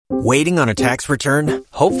Waiting on a tax return?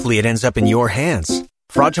 Hopefully it ends up in your hands.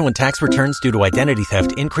 Fraudulent tax returns due to identity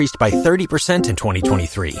theft increased by 30% in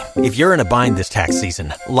 2023. If you're in a bind this tax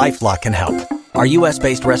season, LifeLock can help. Our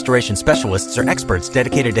U.S.-based restoration specialists are experts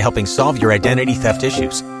dedicated to helping solve your identity theft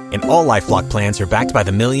issues. And all LifeLock plans are backed by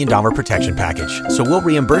the $1 Million Protection Package. So we'll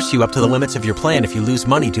reimburse you up to the limits of your plan if you lose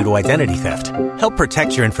money due to identity theft. Help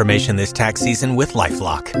protect your information this tax season with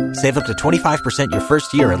LifeLock. Save up to 25% your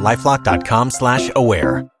first year at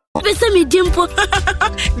LifeLock.com/aware. Besame dimpo.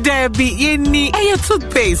 Debbie, yeni. Aye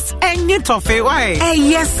toothpaste. Enye tofe why?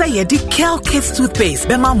 Yes, I di Kel Kids toothpaste.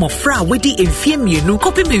 Bema mofra wedi enfiem yenu.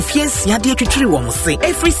 Kopi enfiem sia de twetwere won se.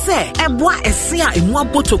 Every say, eboa ese a emu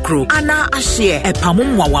abotokro. Ana ahye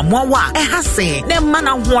epamomwa wa. Ehase. Ne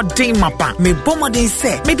mana hoden mapa. Me bomoden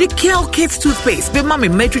se. Me di Kel Kids toothpaste. Bema me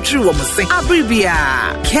twetwere won se.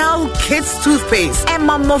 Abribia. Kel Kids toothpaste.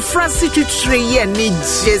 Emma mofra si twetwere ye ni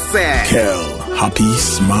jese. Kel. Happy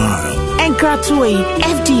smile. And gratulate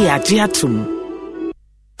FDA Ajiatum.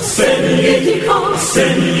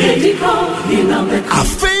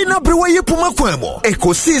 Afei brewe puma kwemo.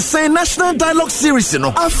 Ekosi sen National Dialogue Series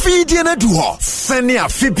no. Afi die na duho. Sene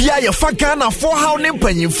afi bia ye fa Ghana for how ne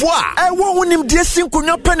mpanyimfo a. Ewo wonim die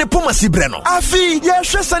sinkonwa pene poma sibre no. Afi ye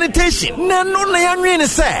hwe sanitation. Na no na yanwe ne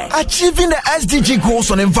say achieving the SDG goals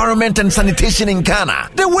on environment and sanitation in Ghana.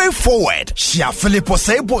 The way forward. Shia Philippo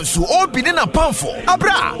Sebonsu obi ne na pamfo.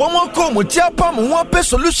 Abra, womo ko mo tia pam ho pe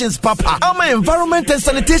solutions papa. Ama environment and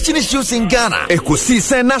sanitation issues in Ghana. Ekosi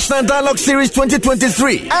National Dialogue Series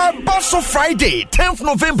 2023. Basso Friday, 10th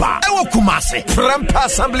November. Ewo Kumasi, Prempa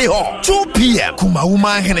Assembly Hall, 2 p.m.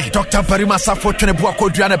 Kumauma Hene, Dr. Barima Safo Twenebuwa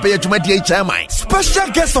Kodriana Beye Jumadi HMI.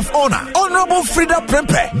 Special guest of honor, Honorable Frida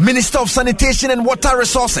Prempe, Minister of Sanitation and Water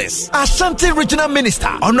Resources. Ashanti Regional Minister,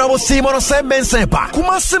 Honorable Simon Osembensempa.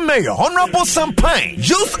 Kumasi Mayor, Honorable Sampine.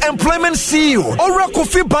 Youth Employment CEO, Ora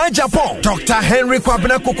Kofi by Japan. Dr. Henry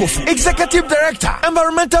Kwabena Kukofu, Executive Director,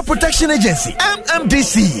 Environmental Protection Agency,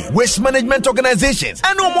 MMDC, Waste Management Organizations,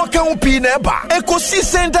 and Omwaka Upi Neba. Ekosi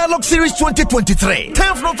Sen Dialogue Series 2023,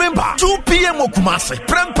 10th November, 2 p.m. Okumasi,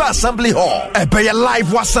 Prempa Assembly Hall. Ebeye live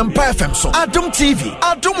Wasampa FM so, Adum TV,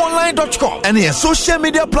 adumonline.com, and your social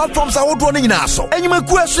media platforms are all running in ASO. And you may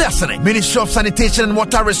go as Ministry of Sanitation and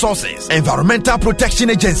Water Resources, Environmental Protection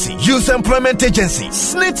Agency, Youth Employment Agency,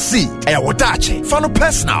 SNITC, Ewodachi, Fano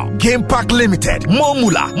Personal, Game Park Limited, More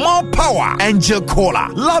Mula, More Power, Angel Cola.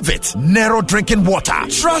 Love it. Narrow drinking water.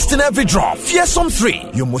 Trust in every drop. Fearsome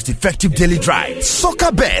 3, your most effective daily drive.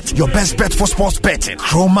 Soccer Bet, your best bet for sports betting.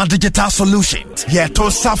 Chroma Digital Solutions. Yeto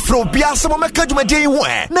Safro Biasa Mamekajuma Day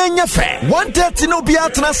Ware. Nanya Fair. 130 no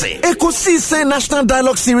Biatanase. Ekosi Sen National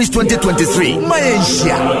Dialogue Series 2023.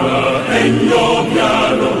 Malaysia.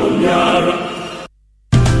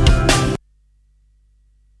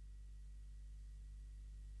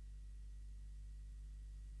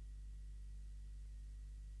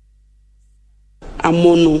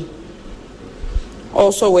 Amono.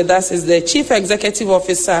 Also with us is the Chief Executive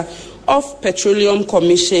Officer of Petroleum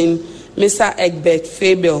Commission, Mr. Egbert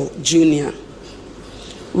Fabel Jr.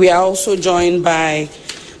 We are also joined by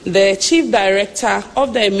the Chief Director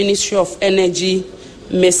of the Ministry of Energy,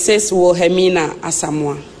 Mrs. Wilhelmina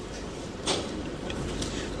Asamoah.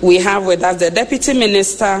 We have with us the Deputy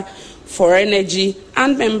Minister for Energy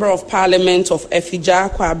and Member of Parliament of Efija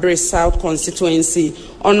Kwabre South Constituency,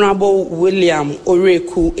 Honorable William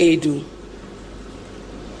Oreku Edu.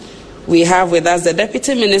 We have with us the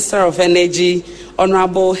Deputy Minister of Energy,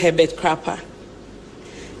 Honorable Herbert Krapper.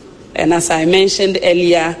 And as I mentioned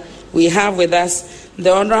earlier, we have with us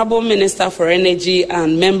the Honorable Minister for Energy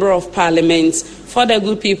and Member of Parliament for the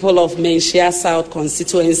good people of Menchia South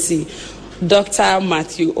Constituency, Dr.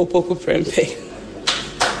 Matthew Opoku Prempe.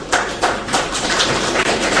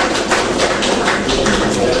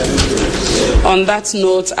 On that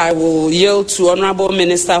note, I will yield to Honorable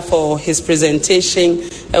Minister for his presentation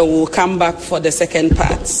and we'll come back for the second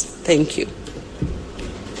part. Thank you.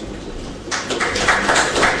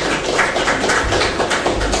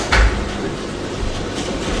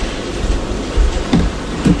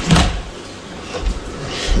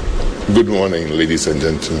 Good morning, ladies and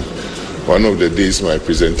gentlemen. One of the days my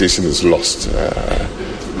presentation is lost. I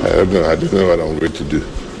don't know what I'm going to do.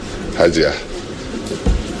 Hajia.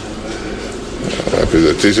 My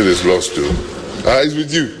presentation is lost too. It's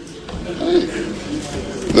with you.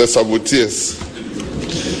 The saboteurs.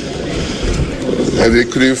 And they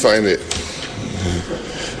couldn't find it.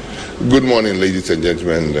 Good morning, ladies and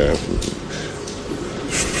gentlemen.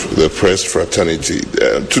 The press fraternity.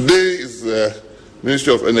 Today is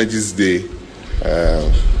Ministry of Energy's Day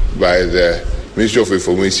by the Ministry of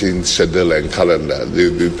Information schedule and calendar.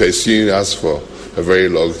 They've been pursuing us for a very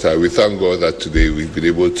long time. We thank God that today we've been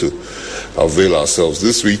able to avail ourselves.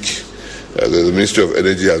 This week, the Ministry of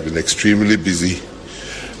Energy has been extremely busy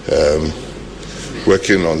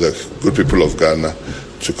working on the good people of Ghana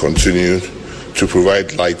to continue to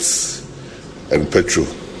provide lights and petrol.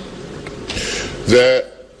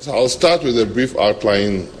 So I'll start with a brief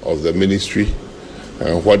outline of the ministry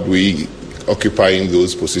and what we occupying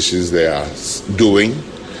those positions they are doing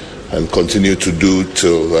and continue to do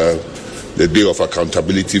till the day of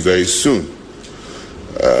accountability very soon.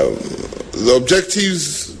 The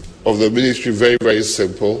objectives of the ministry very, very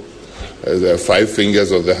simple. There are 5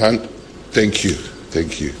 fingers of the hand. Thank you.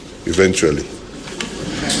 Eventually.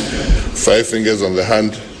 5 fingers on the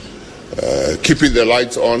hand. Keeping the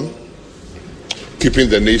lights on. Keeping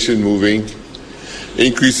the nation moving.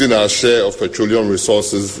 Increasing our share of petroleum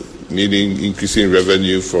resources, meaning increasing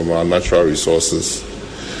revenue from our natural resources.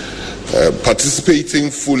 Participating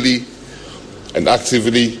fully and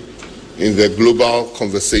actively in the global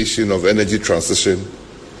conversation of energy transition,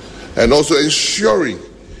 and also ensuring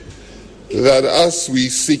that as we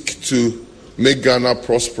seek to make Ghana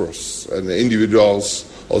prosperous and the individuals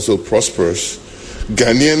also prosperous,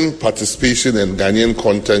 Ghanaian participation and Ghanaian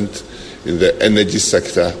content in the energy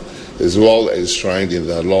sector is well enshrined in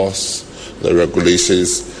the laws, the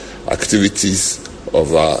regulations, activities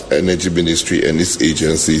of our energy ministry and its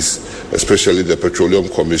agencies, especially the Petroleum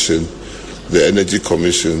Commission, the Energy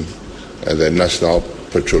Commission, and the National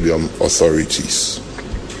Petroleum Authorities.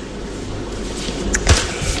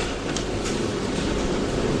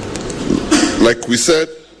 Like we said,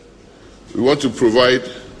 we want to provide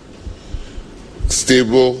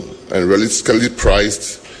stable and realistically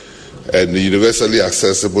priced and universally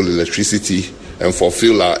accessible electricity and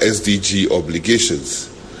fulfill our SDG obligations.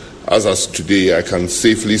 As of today, I can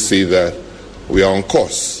safely say that we are on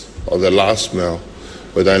course on the last mile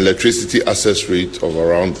with an electricity access rate of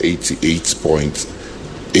around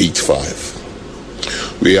 88.85.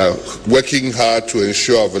 We are working hard to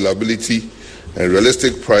ensure availability and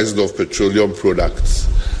realistic pricing of petroleum products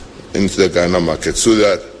into the Ghana market so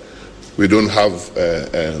that we don't have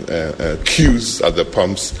queues at the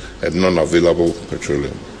pumps and non-available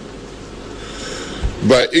petroleum.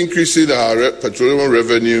 By increasing our petroleum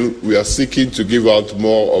revenue, we are seeking to give out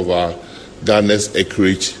more of our Ghana's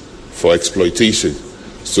acreage for exploitation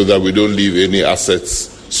so that we don't leave any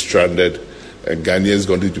assets stranded and Ghanaians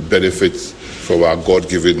going to benefit from our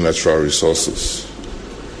God-given natural resources.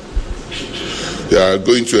 We are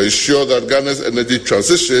going to ensure that Ghana's energy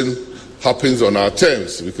transition happens on our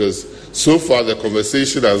terms, because so far the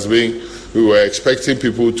conversation has been we were expecting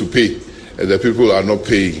people to pay and the people are not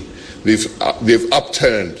paying. They've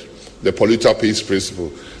upturned the polluter pays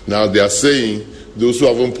principle. Now they are saying those who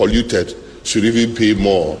haven't polluted should even pay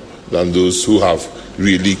more than those who have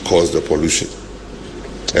really caused the pollution.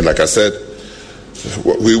 And like I said,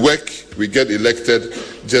 we work, we get elected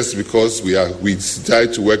just because we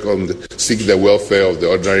decide to work on seek the welfare of the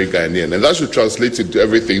ordinary Ghanaian. And that should translate into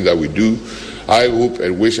everything that we do. I hope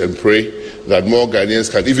and wish and pray that more Ghanaians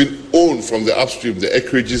can even own from the upstream the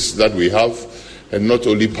acreages that we have and not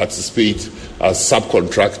only participate as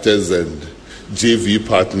subcontractors and JV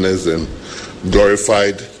partners and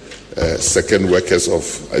glorified second workers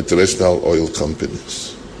of international oil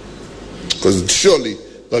companies. Because surely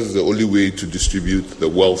that is the only way to distribute the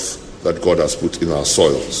wealth that God has put in our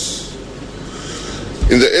soils.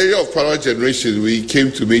 In the area of power generation, we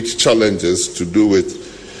came to meet challenges to do with,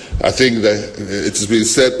 I think that it has been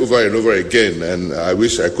said over and over again, and I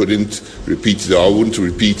wish I couldn't repeat it, or I wouldn't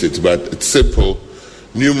repeat it, but it's simple.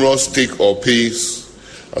 Numerous take or pays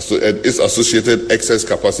and its associated excess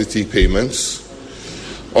capacity payments,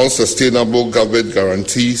 unsustainable government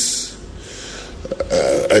guarantees,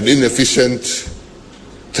 and inefficient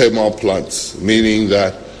thermal plants, meaning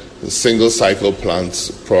that the single cycle plants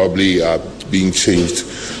probably are being changed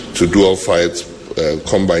to dual-fired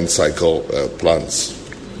combined cycle plants.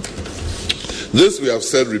 This we have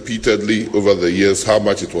said repeatedly over the years how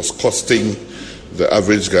much it was costing the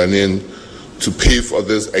average Ghanaian to pay for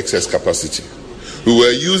this excess capacity. We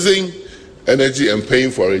were using energy and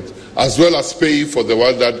paying for it, as well as paying for the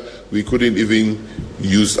one that we couldn't even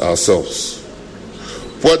use ourselves.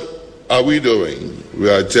 What are we doing? We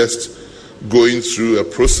are just going through a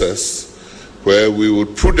process where we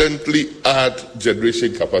would prudently add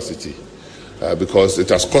generation capacity because it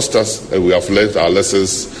has cost us, and we have learned our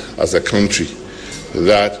lessons as a country,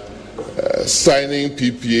 that signing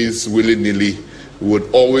PPAs willy-nilly would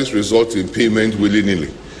always result in payment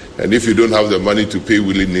willy-nilly. And if you don't have the money to pay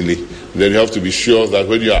willy-nilly, then you have to be sure that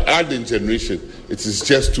when you are adding generation, It is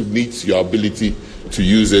just to meet your ability to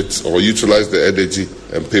use it or utilize the energy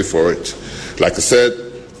and pay for it. Like I said,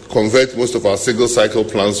 convert most of our single cycle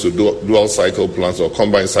plants to dual cycle plants or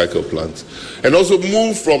combined cycle plants. And also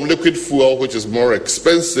move from liquid fuel, which is more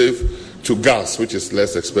expensive, to gas, which is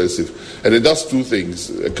less expensive. And it does two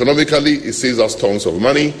things. Economically, it saves us tons of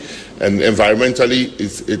money, and environmentally,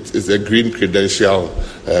 it's a green credential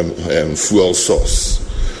fuel source.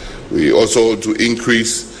 We also want to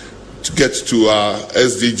to get to our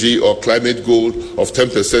SDG or climate goal of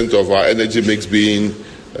 10% of our energy mix being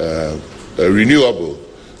renewable.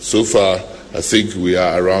 So far, I think we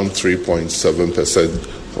are around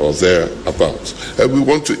 3.7% or thereabouts. And we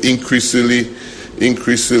want to increasingly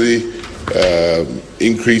increase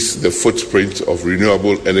the footprint of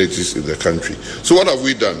renewable energies in the country. So what have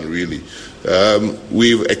we done, really?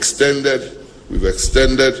 We've extended the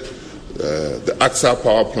AXA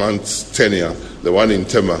power plant tenure, the one in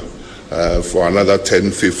Tema, for another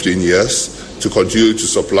 10-15 years to continue to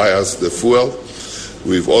supply us the fuel.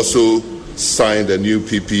 We've also signed a new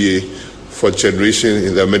PPA for generation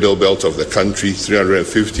in the middle belt of the country,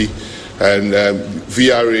 350, and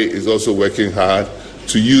VRA is also working hard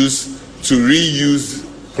to reuse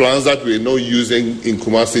plants that we're not using in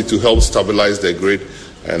Kumasi to help stabilize the grid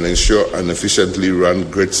and ensure an efficiently run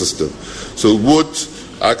grid system. So both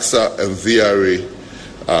AXA and VRA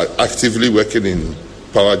are actively working in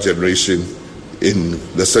power generation in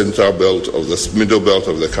the central belt of the middle belt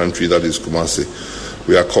of the country, that is Kumasi.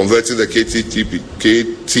 We are converting the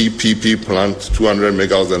KTPP plant, 200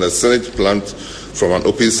 megawatts, and a Senate plant from an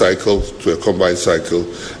open cycle to a combined cycle.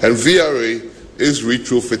 And VRA is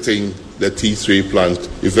retrofitting the T3 plant.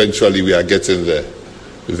 Eventually, we are getting there.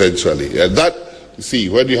 Eventually. And that, you see,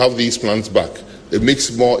 when you have these plants back, it makes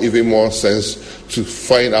even more sense to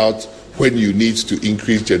find out when you need to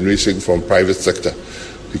increase generation from private sector,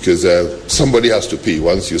 because somebody has to pay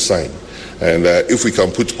once you sign. And if we can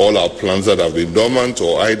put all our plants that have been dormant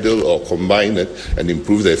or idle or combine it and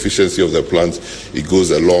improve the efficiency of the plants, it goes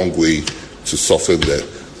a long way to soften the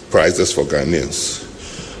prices for Ghanaians.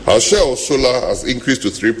 Our share of solar has increased to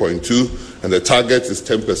 3.2, and the target is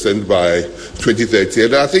 10% by 2030.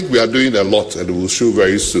 And I think we are doing a lot, and we'll show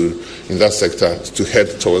very soon in that sector to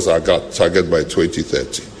head towards our target by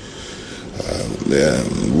 2030.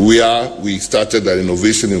 We started an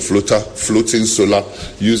innovation in floating solar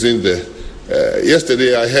using the.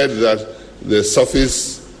 Yesterday, I heard that the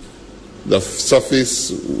surface of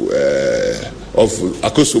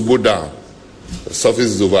Akosobo Dam, the surface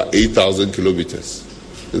is over 8,000 kilometers.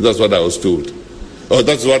 That's what I was told. Oh,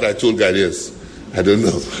 that's what I told Ghanaians. I don't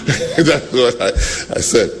know. That's what I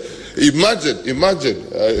said. Imagine.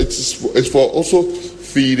 It's for also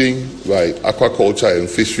feeding, like aquaculture and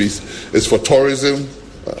fisheries. It's for tourism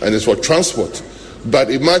and it's for transport.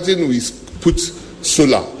 But imagine we put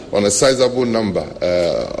solar on a sizable number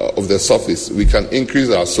of the surface. We can increase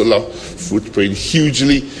our solar footprint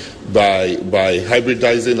hugely by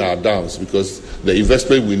hybridizing our dams, because the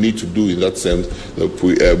investment we need to do in that sense,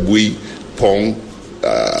 Bui, Pong,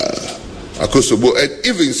 Akosobo, and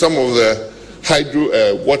even some of the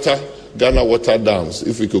Ghana water dams,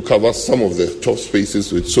 if we could cover some of the top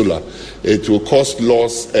spaces with solar, it will cost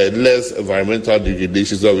less environmental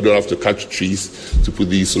degradation, so we don't have to cut trees to put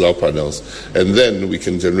these solar panels. And then we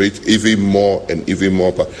can generate even more and even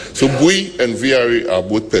more power. So Bui and VRA are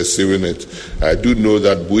both pursuing it. I do know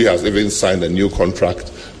that Bui has even signed a new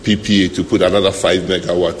contract, PPA, to put another 5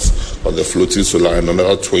 megawatts on the floating solar and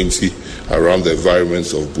another 20 around the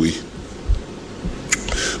environments of Bui.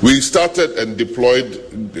 We started and deployed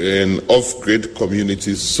in off-grid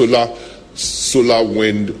communities solar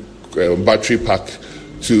wind battery pack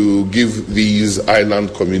to give these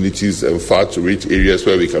island communities and far-to-reach areas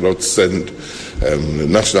where we cannot send the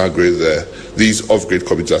national grid there, these off-grid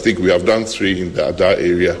communities. I think we have done 3 in that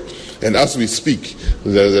area. And as we speak,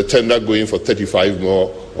 there's a tender going for 35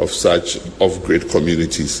 more of such off-grid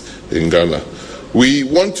communities in Ghana. We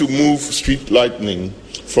want to move street lighting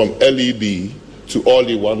from LED to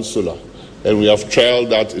all-in-one solar. And we have trialed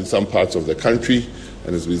that in some parts of the country,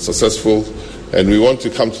 and it's been successful. And we want to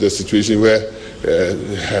come to the situation where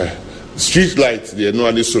street lights, they are not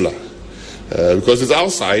only solar. Because it's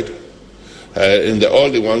outside, in the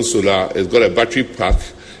all-in-one solar, it's got a battery pack.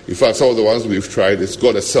 In fact, some of the ones we've tried, it's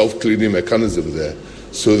got a self-cleaning mechanism there,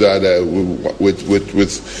 so that with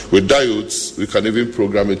diodes, we can even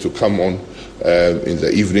program it to come on in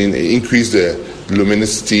the evening, increase the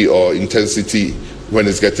luminosity or intensity when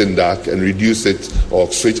it's getting dark, and reduce it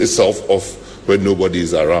or switch itself off when nobody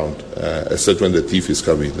is around, except when the thief is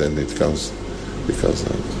coming, then it comes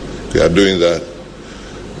down. We are doing that.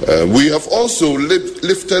 We have also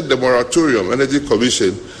lifted the moratorium, Energy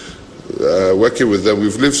Commission, working with them,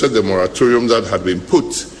 we've lifted the moratorium that had been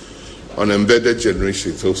put on embedded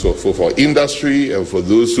generation, so for industry and for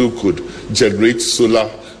those who could generate solar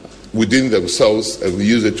within themselves and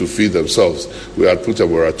use it to feed themselves. We had put a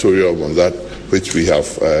moratorium on that, which we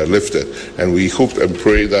have lifted, and we hope and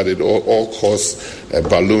pray that it all cause a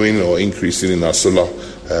ballooning or increasing in our solar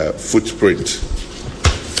footprint.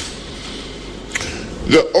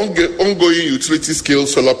 The ongoing utility-scale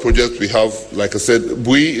solar project we have, like I said,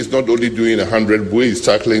 BUI is not only doing 100, BUI is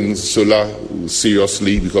tackling solar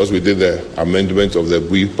seriously because we did the amendment of the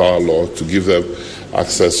BUI power law to give them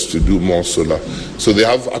access to do more solar. So they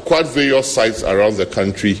have acquired various sites around the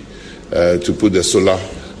country to put the solar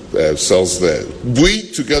cells there.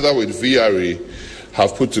 BUI, together with VRA,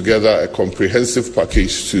 have put together a comprehensive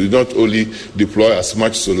package to not only deploy as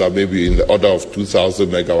much solar, maybe in the order of 2,000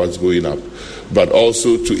 megawatts going up, but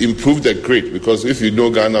also to improve the grid, because if you know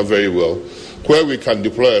Ghana very well, where we can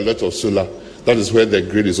deploy a lot of solar, that is where the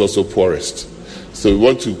grid is also poorest. So we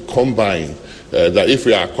want to combine that if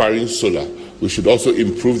we are acquiring solar, we should also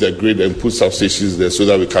improve the grid and put substations there so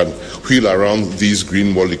that we can wheel around these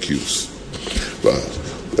green molecules. But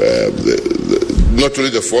not only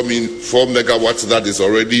the 4 megawatts that is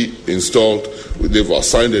already installed, they've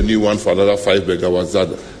assigned a new one for another 5 megawatts that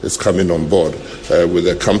is coming on board with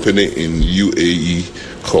a company in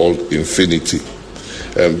UAE called Infinity.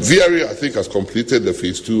 VRA, I think, has completed the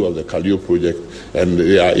phase 2 of the Kalio project, and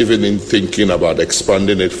they are even thinking about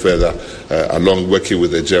expanding it further along working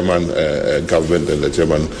with the German government and the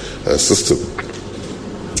German system.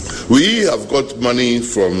 We have got money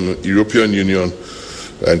from European Union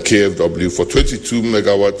and KfW for 22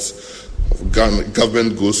 megawatts of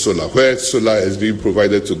government goes solar, where solar is being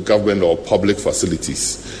provided to government or public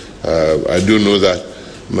facilities. I do know that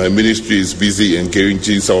my ministry is busy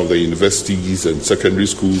engaging some of the universities and secondary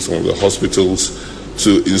schools, some of the hospitals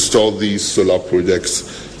to install these solar projects.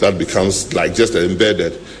 That becomes like just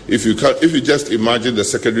embedded. If you just imagine the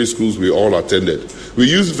secondary schools we all attended, we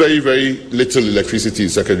use very, very little electricity in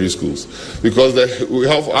secondary schools because we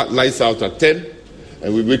have lights out at 10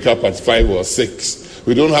 and we wake up at 5 or 6.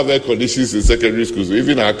 We don't have air conditions in secondary schools.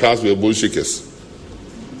 Even our cars were bone shakers.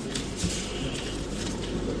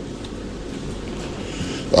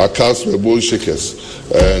 Our cars were bone shakers,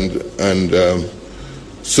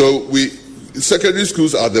 so secondary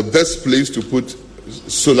schools are the best place to put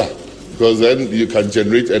solar, because then you can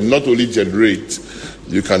generate, and not only generate,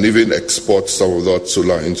 you can even export some of that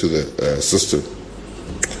solar into the system.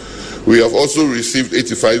 We have also received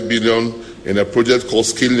 85 billion in a project called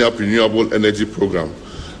Scaling Up Renewable Energy Program,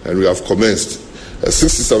 and we have commenced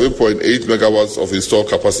 67.8 megawatts of installed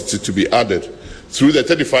capacity to be added through the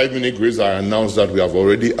 35-minute grids I announced that we have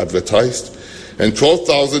already advertised, and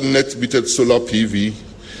 12,000 net metered solar PV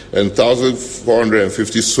and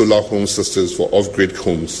 1,450 solar home systems for off-grid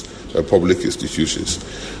homes and public institutions.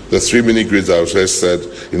 The 3-minute grids I just said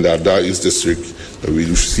in the Ada East District that we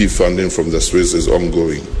receive funding from the Swiss is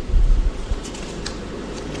ongoing.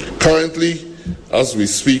 Currently, as we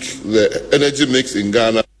speak, the energy mix in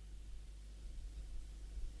Ghana,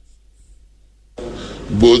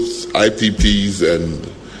 both IPPs and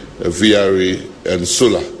VRA and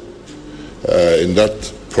solar, in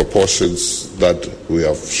that proportions that we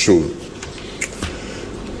have shown.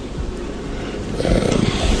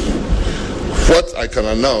 What I can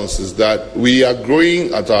announce is that we are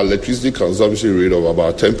growing at our electricity consumption rate of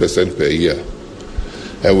about 10% per year,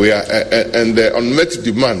 and and the unmet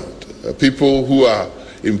demand, people who are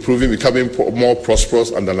improving, becoming more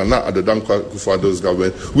prosperous under Nana Addo Dankwa-Akufo-Addo's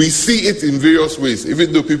government. We see it in various ways,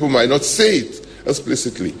 even though people might not say it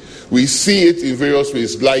explicitly. We see it in various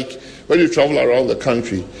ways, like when you travel around the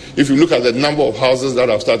country, if you look at the number of houses that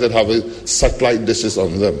have started having satellite dishes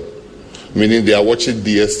on them, meaning they are watching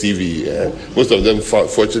DSTV. Most of them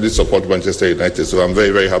fortunately support Manchester United, so I'm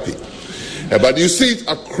very, very happy. But you see it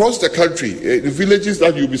across the country, in villages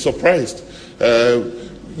that you'll be surprised.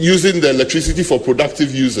 Using the electricity for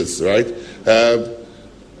productive uses, right?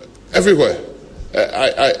 Everywhere.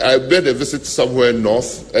 I made a visit somewhere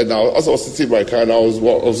north, and as I was sitting in my car and I was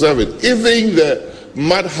observing, even the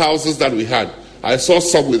mud houses that we had, I saw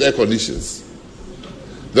some with air conditions.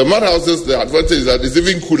 The mud houses, the advantage is that it's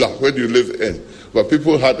even cooler when you live in, but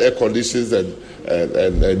people had air conditions and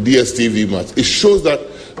DSTV mats. It shows that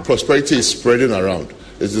prosperity is spreading around.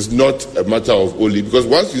 It is not a matter of only, because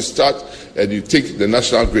once you start and you take the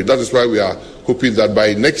national grid, that is why we are hoping that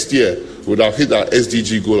by next year we'll have hit our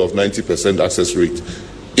SDG goal of 90% access rate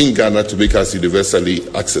in Ghana to make us universally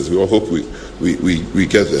access. We all hope we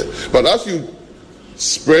get there. But as you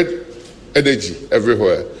spread energy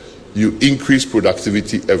everywhere, you increase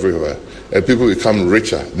productivity everywhere, and people become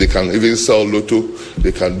richer. They can even sell lotto.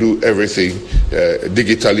 They can do everything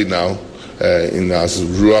digitally now in as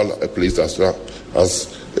rural a place as well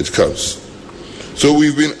as it comes. So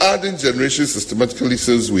we've been adding generation systematically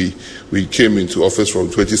since we came into office from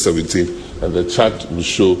 2017, and the chart will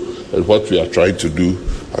show what we are trying to do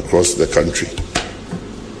across the country.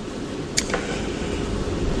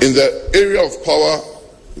 In the area of power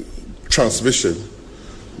transmission,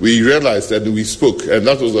 we realized that we spoke, and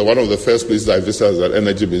that was one of the first places I visited as an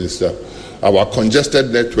energy minister. Our congested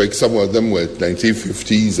network, some of them were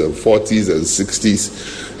 1950s and 40s and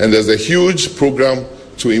 60s, and there's a huge program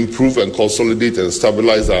to improve and consolidate and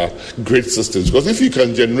stabilize our grid systems. Because if you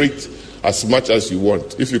can generate as much as you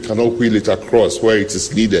want, if you cannot wheel it across where it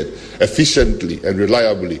is needed efficiently and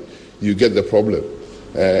reliably, you get the problem.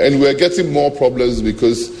 And we're getting more problems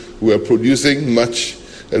because we're producing much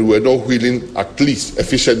and we're not wheeling at least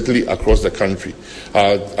efficiently across the country.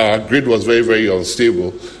 Our grid was very, very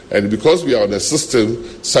unstable. And because we are on a system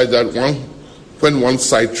such that when one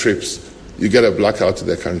side trips, you get a blackout in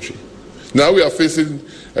the country. Now we are facing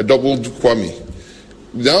a double kwami.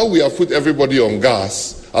 Now we have put everybody on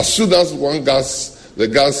gas. As soon as the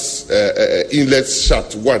gas inlets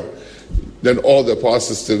shut one, then all the power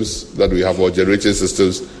systems that we have, or generating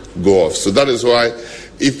systems, go off. So that is why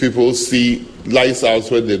if people see lights out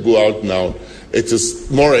when they go out now, it is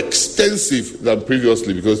more extensive than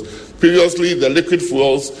previously, because previously the liquid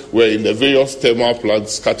fuels were in the various thermal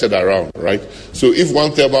plants scattered around, right? So if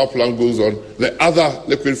one thermal plant goes on, the other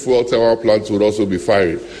liquid fuel thermal plants would also be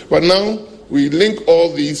firing. But now we link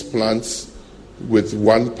all these plants with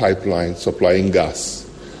one pipeline supplying gas.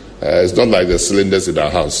 It's not like the cylinders in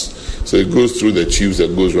our house. So it goes through the tubes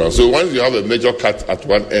and goes around. So once you have a major cut at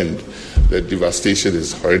one end, the devastation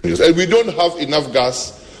is horrendous. And we don't have enough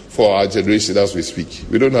gas for our generation as we speak.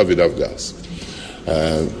 We don't have enough gas.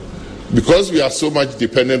 Because we are so much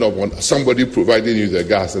dependent upon somebody providing you the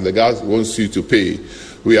gas, and the gas wants you to pay,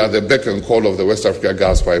 we are the beck and call of the West Africa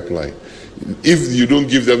gas pipeline. If you don't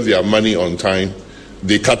give them their money on time,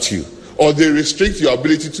 they cut you. Or they restrict your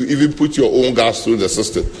ability to even put your own gas through the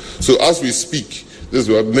system. So as we speak, this is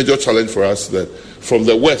a major challenge for us, that from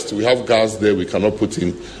the west we have gas there we cannot put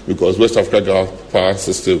in, because West Africa Gas Power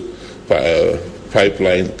System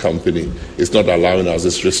Pipeline Company is not allowing us,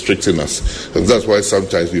 it's restricting us. And that's why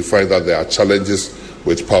sometimes we find that there are challenges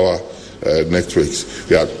with power networks.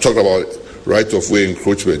 We are talking about right-of-way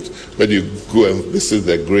encroachment. When you go and visit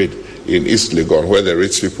the grid in East Legon, where the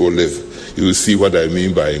rich people live, you will see what I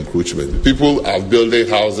mean by encroachment. People are building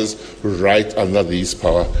houses right under these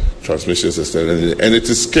power transmission systems, and it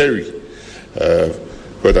is scary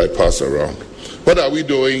when I pass around. What are we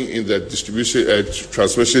doing in the distribution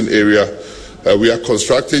transmission area? We are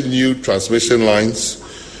constructing new transmission lines,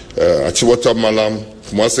 Achiwata Malam,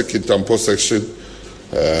 Kumasi Kintampo section,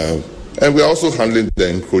 and we are also handling the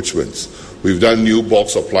encroachments. We've done new bulk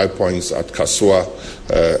supply points at Kasua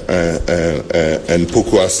and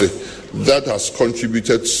Pokuase. That has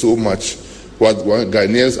contributed so much. What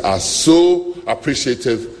Ghanaians are so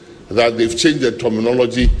appreciative that they've changed the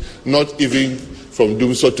terminology, not even from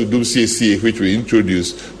Dumso to Dumcca, which we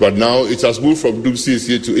introduced, but now it has moved from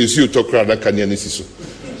Dumcca to Insu Tokrada Kanyanisiso.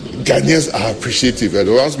 Ghanaians are appreciative,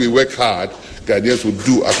 and once we work hard, Ghanaians will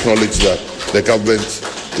do acknowledge that the government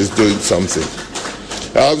is doing something.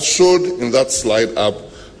 I've showed in that slide up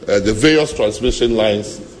the various transmission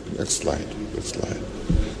lines. Next slide.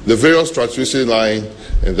 The various transmission line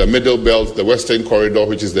in the middle belt, the western corridor,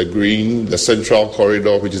 which is the green, the central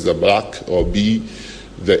corridor, which is the black or B,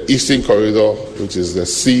 the eastern corridor, which is the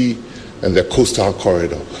C, and the coastal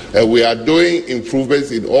corridor. And we are doing improvements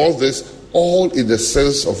in all this, all in the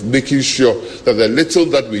sense of making sure that the little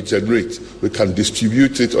that we generate, we can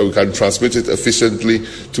distribute it or we can transmit it efficiently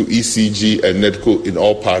to ECG and NEDCO in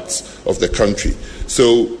all parts of the country.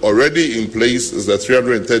 So already in place is the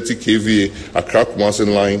 330 kVA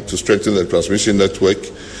Accra-Kumasi line to strengthen the transmission network.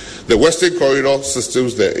 The Western Corridor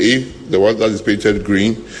systems, the A, the one that is painted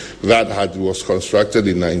green, that was constructed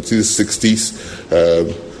in 1960s.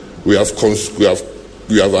 We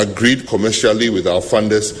have agreed commercially with our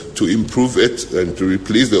funders to improve it and to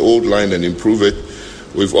replace the old line and improve it.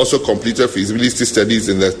 We've also completed feasibility studies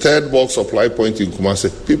in the third bulk supply point in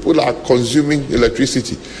Kumasi. People are consuming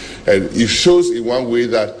electricity, and it shows in one way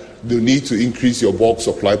that you need to increase your bulk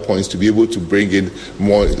supply points to be able to bring in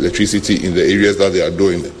more electricity in the areas that they are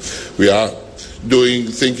doing it. We are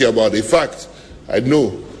thinking about the fact, I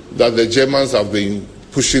know that the Germans have been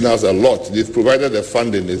pushing us a lot. They've provided the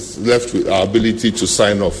funding. It's left with our ability to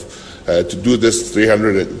sign off to do this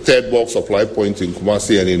 303rd bulk supply point in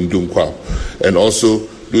Kumasi and in Dunkwao, and also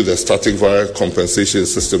do the static variable compensation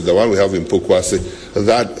system, the one we have in Pokwase,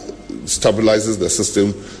 that stabilizes the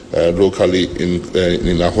system locally in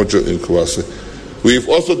Ahojo in Kumasi. We've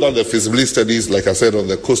also done the feasibility studies, like I said, on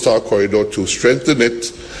the coastal corridor to strengthen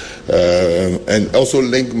it and also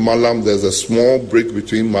link Malam. There's a small break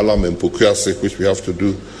between Malam and Pokwase, which we have to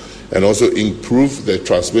do, and also improve the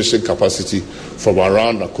transmission capacity from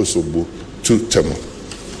around Akosobo to Temo.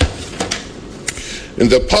 In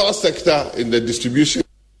the power sector, in the distribution,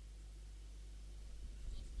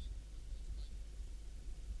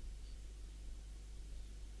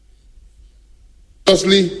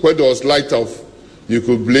 honestly, when there was light off, you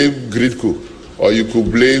could blame Gridco or you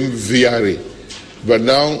could blame VRA. But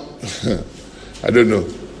now, I don't know.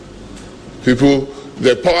 People,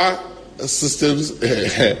 the power systems,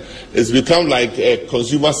 it's become like a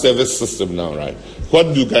consumer service system now, right?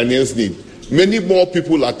 What do Ghanaians need? Many more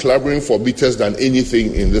people are clamoring for meters than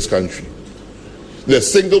anything in this country. The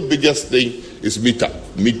single biggest thing is meter.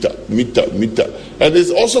 And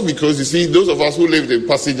it's also because, you see, those of us who live in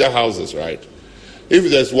passenger houses, right? If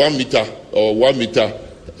there's 1 meter or 1 meter,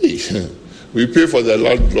 we pay for the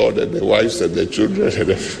landlord and the wives and the children and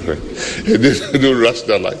everything. And they don't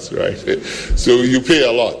rationalize, right? So you pay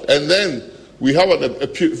a lot. And then we have a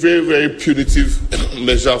very, very punitive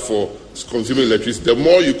measure for consuming electricity. The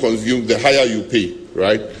more you consume, the higher you pay,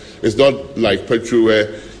 right? It's not like petrol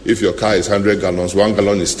where if your car is 100 gallons, 1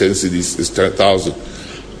 gallon is 10 cedis, it's 10,000.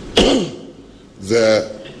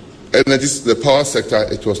 The power sector,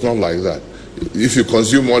 it was not like that. If you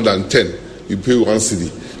consume more than 10, you pay 1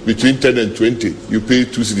 cedi. Between 10 and 20, you pay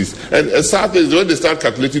 2 cedis. And a sad thing is when they start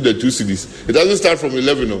calculating the 2 cedis, it doesn't start from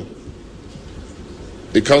 11, no.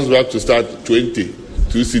 It comes back to start 20, 2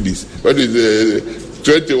 cedis. When it's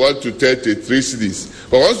 21 to 30, 3 cedis.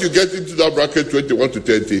 But once you get into that bracket, 21 to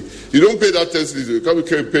 30, you don't pay that 10 cedis. You can't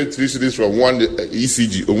pay 3 cedis from one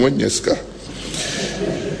ECG or 1 Yeska.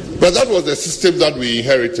 But that was the system that we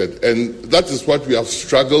inherited, and that is what we have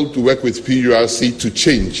struggled to work with PURC to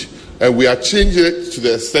change. And we are changing it to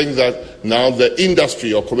the extent that now the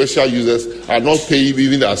industry or commercial users are not paying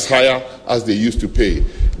even as higher as they used to pay.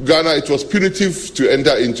 Ghana, it was punitive to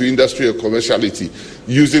enter into industry or commerciality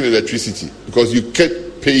using electricity because you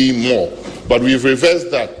kept paying more. But we've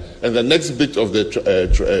reversed that. And the next bit of the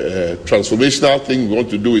transformational thing we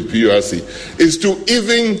want to do with PURC is to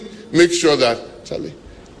even make sure that,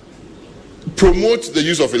 promote the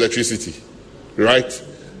use of electricity, right?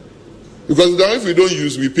 Because now if we don't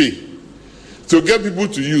use, we pay. So get people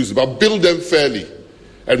to use, but build them fairly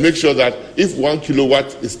and make sure that if 1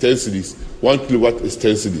 kilowatt is 10 cedis, 1 kilowatt is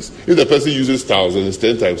 10 cedis. If the person uses 1,000, it's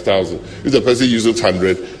 10 times 1,000. If the person uses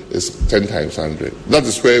 100, it's 10 times 100. That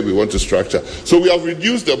is where we want to structure. So we have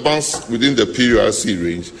reduced the bounds within the PURC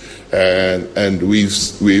range, and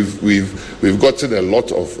we've gotten a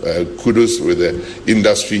lot of kudos with the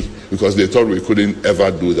industry because they thought we couldn't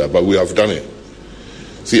ever do that, but we have done it.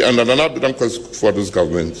 See, and another request for this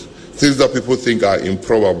government, things that people think are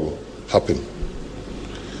improbable happen.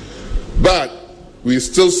 But we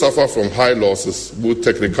still suffer from high losses, both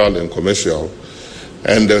technical and commercial,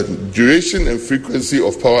 and the duration and frequency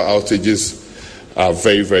of power outages are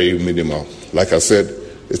very, very minimal. Like I said,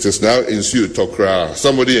 it is now in Tokra.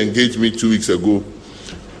 Somebody engaged me 2 weeks ago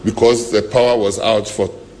because the power was out for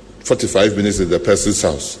 45 minutes in the person's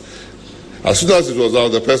house. As soon as it was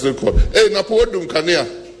out, the person called, "Hey, Napodum Kania."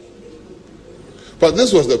 But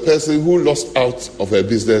this was the person who lost out of her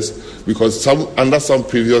business because under some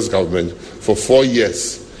previous government, for 4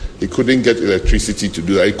 years, he couldn't get electricity to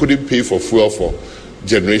do that. He couldn't pay for fuel for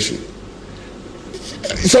generation.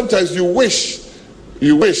 Sometimes you wish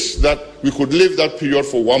that we could live that period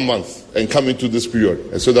for 1 month and come into this period,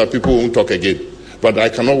 and so that people won't talk again. But I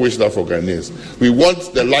cannot wish that for Ghanaians. We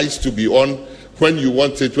want the lights to be on. When you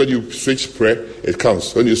want it, when you switch prayer, it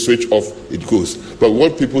comes. When you switch off, it goes. But we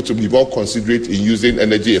want people to be more considerate in using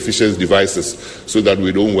energy efficient devices so that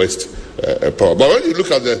we don't waste power. But when you look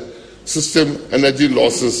at the system energy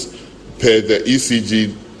losses per the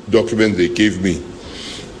ECG document they gave me,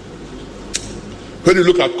 when you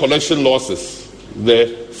look at collection losses, the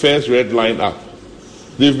first red line up,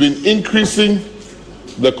 they've been increasing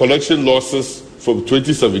the collection losses from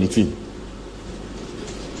 2017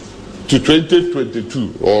 to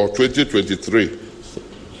 2022 or 2023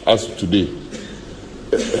 as today.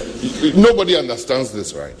 Nobody understands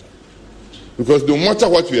this, right? Because no matter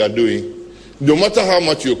what we are doing, no matter how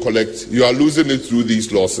much you collect, you are losing it through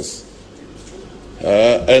these losses.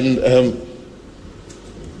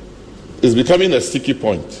 It's becoming a sticky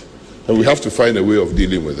point, and we have to find a way of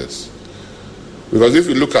dealing with this. Because if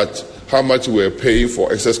you look at how much we're paying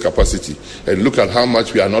for excess capacity and look at how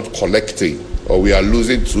much we are not collecting or we are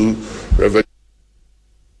losing to revenue.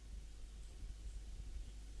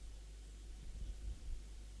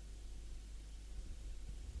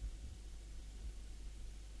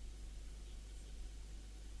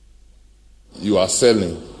 You are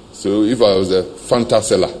selling. So if I was a Fanta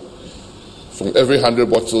seller, from every 100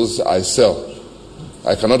 bottles I sell,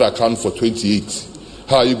 I cannot account for 28.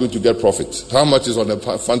 How are you going to get profit? How much is on a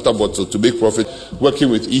Fanta bottle to make profit? Working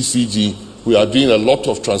with ECG, we are doing a lot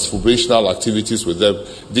of transformational activities with them,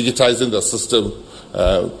 digitizing the system.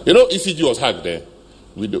 ECG was hacked there.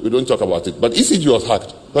 We don't talk about it. But ECG was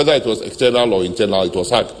hacked. Whether it was external or internal, it was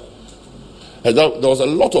hacked. And there was a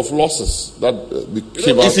lot of losses that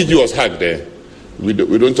came out. ECG was hacked there. We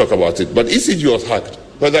don't talk about it. But ECG was hacked.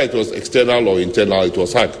 Whether it was external or internal, it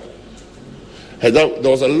was hacked. And there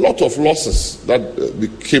was a lot of losses that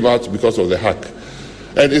came out because of the hack.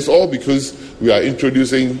 And it's all because we are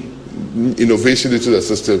introducing innovation into the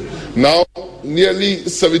system. Now, nearly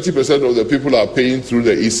 70% of the people are paying through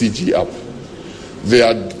the ECG app. They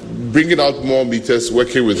are bringing out more meters,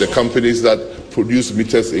 working with the companies that produce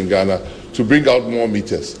meters in Ghana to bring out more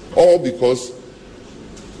meters. All because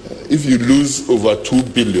if you lose over 2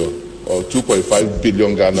 billion or 2.5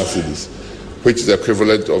 billion Ghana cedis, which is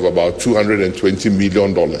equivalent of about $220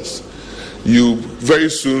 million, you very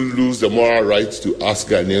soon lose the moral right to ask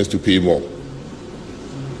Ghanaians to pay more.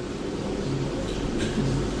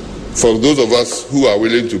 For those of us who are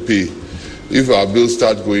willing to pay, if our bills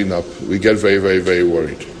start going up, we get very, very, very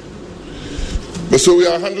worried. But so we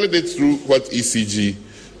are handling it through what ECG,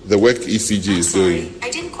 the work ECG is doing.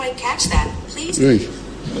 I didn't quite catch that. Please. Really?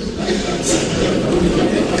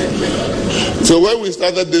 So when we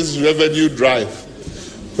started this revenue drive,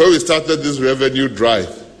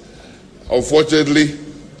 unfortunately,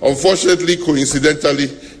 coincidentally,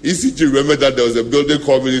 ECG remembered that there was a building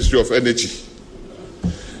called Ministry of Energy.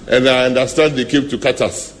 And I understand they came to cut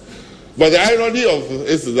us. But the irony of it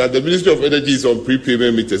is that the Ministry of Energy is on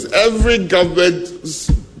prepayment meters. Every government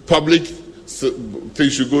public thing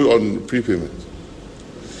should go on prepayment.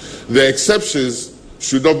 The exceptions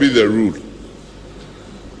should not be the rule.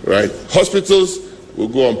 Right? Hospitals will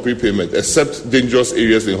go on prepayment, except dangerous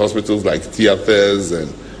areas in hospitals like theaters and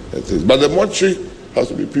things. But the mortuary has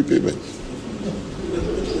to be prepayment.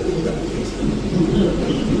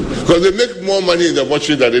 Because they make more money in the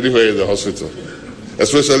mortuary than anywhere in the hospital.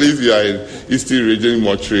 Especially if you are in Eastern Region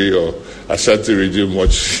mortuary or Ashanti Region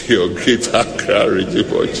mortuary or Greater Accra Region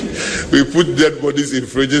mortuary. We put dead bodies in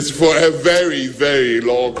fridges for a very, very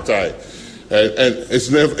long time. And it's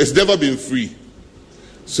never been free.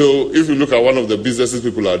 So if you look at one of the businesses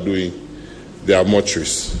people are doing, they are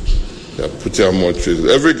mortuaries. They are putting a mortuaries.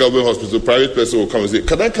 Every government hospital, private person will come and say,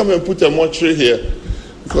 can I come and put a mortuary here?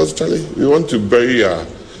 Because, Charlie, we want to bury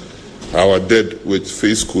our dead with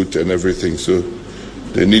face coat and everything. So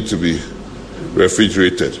they need to be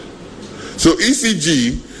refrigerated. So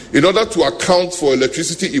ECG, in order to account for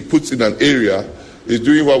electricity it puts in an area, is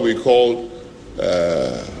doing what we call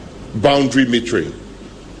boundary metering.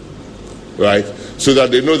 Right? So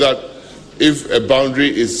that they know that if a boundary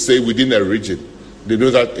is, say, within a region, they know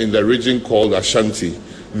that in the region called Ashanti,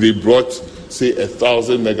 they brought, say,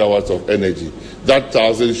 1,000 megawatts of energy. That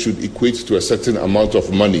 1,000 should equate to a certain amount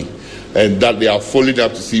of money. And that they are following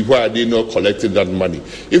up to see why are they not collecting that money.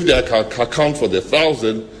 If they can account for the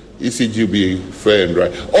 1,000, ECG will be fair and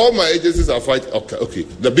right. All my agencies are fighting. Okay.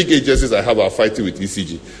 The big agencies I have are fighting with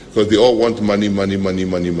ECG because they all want money.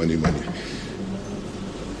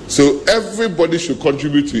 So everybody should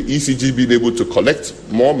contribute to ECG being able to collect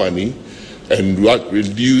more money and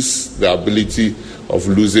reduce the ability of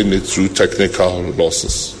losing it through technical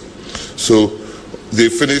losses. So they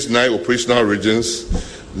finished 9 operational regions.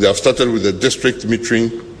 They have started with the district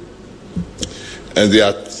metering, and they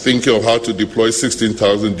are thinking of how to deploy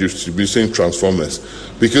 16,000 distribution transformers.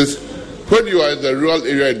 Because when you are in the rural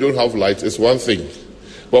area and don't have light, it's one thing.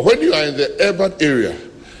 But when you are in the urban area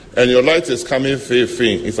and your light is coming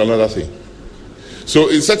faint, it's another thing. So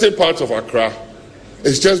in certain parts of Accra,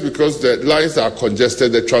 it's just because the lines are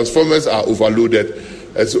congested, the transformers are overloaded,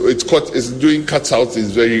 and so it's doing cutouts in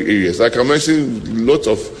various areas. I can mention lots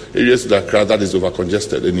of areas in Accra that is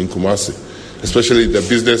over-congested, and in Kumasi, especially the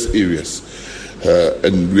business areas.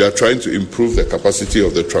 And we are trying to improve the capacity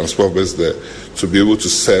of the transformers there to be able to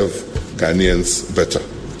serve Ghanaians better.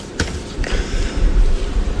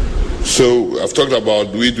 So I've talked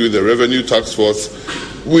about we do the revenue task force.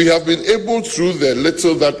 We have been able, through the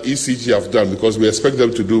little that ECG have done, because we expect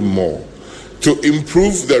them to do more, to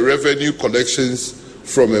improve the revenue collections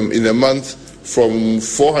from in a month from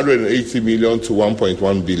 480 million to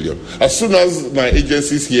 1.1 billion. As soon as my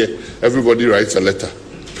agencies here, everybody writes a letter,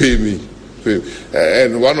 pay me.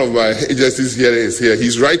 And one of my agencies here is here.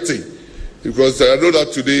 He's writing, because I know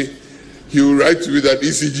that today he will write to me that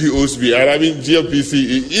ECG owes me. And I mean,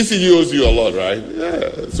 GMPC, ECG owes you a lot, right?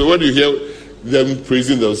 Yeah. So when you hear them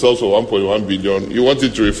praising themselves for 1.1 billion, you want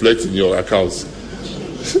it to reflect in your accounts.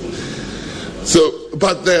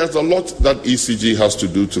 But there's a lot that ECG has to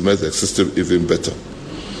do to make the system even better.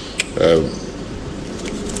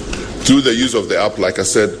 Through the use of the app, like I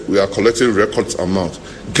said, we are collecting records amount.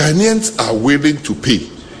 Ghanaians are willing to pay,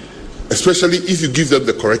 especially if you give them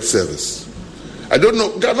the correct service. I don't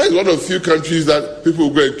know, Ghana is one of the few countries that people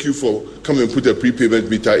will go and queue for, come and put a prepayment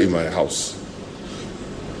meter in my house.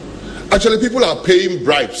 Actually, people are paying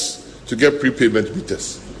bribes to get prepayment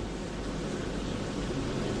meters.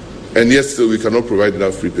 And yet still we cannot provide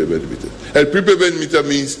enough prepayment meter. And prepayment meter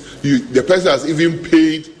means the person has even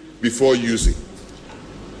paid before using.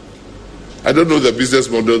 I don't know the business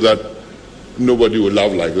model that nobody will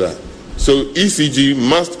love like that. So ECG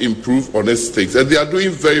must improve on its things. And they are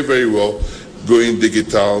doing very, very well, going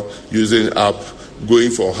digital, using app,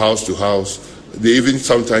 going from house to house. They even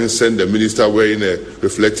sometimes send the minister wearing a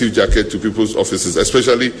reflective jacket to people's offices,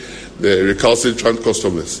 especially the recalcitrant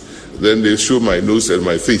customers. Then they show my nose and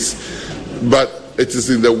my face. But it is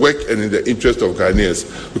in the work and in the interest of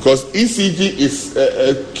Ghanaians, because ECG is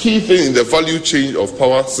a key thing in the value chain of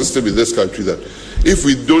power system in this country, that if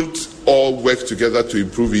we don't all work together to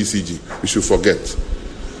improve ECG, we should forget.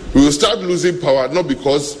 We will start losing power, not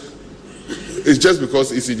because it's just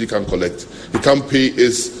because ECG can collect. It can pay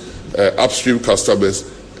its upstream customers,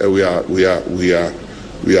 and we are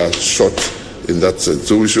short in that sense.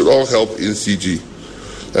 So we should all help ECG.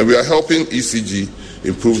 And we are helping ECG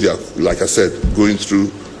improve their, like I said, going through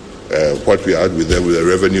what we had with them with the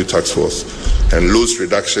revenue task force and loss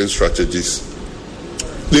reduction strategies.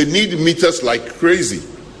 They need meters like crazy.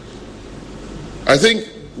 I think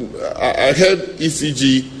I heard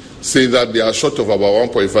ECG say that they are short of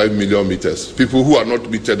about 1.5 million meters. People who are not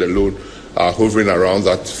metered alone are hovering around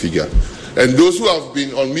that figure. And those who have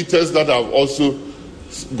been on meters that have also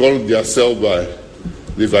gone their sell by,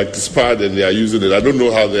 they've expired and they are using it. I don't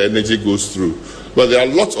know how the energy goes through. But there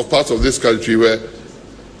are lots of parts of this country where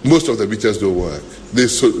most of the meters don't work. They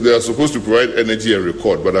are supposed to provide energy and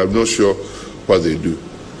record, but I'm not sure what they do.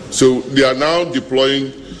 So they are now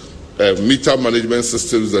deploying meter management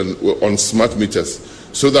systems on smart meters,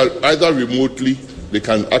 so that either remotely they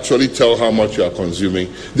can actually tell how much you are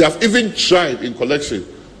consuming. They have even tried in collection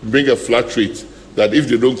bring a flat rate that if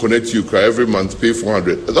they don't connect you, every month pay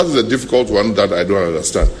 400. That is a difficult one that I don't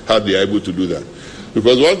understand, how they are able to do that.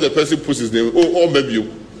 Because once the person puts his name,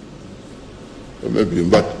 maybe,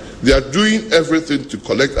 but they are doing everything to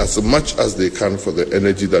collect as much as they can for the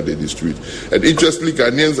energy that they distribute. And interestingly,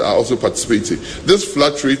 Ghanaians are also participating. This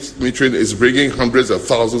flat rate metering is bringing hundreds of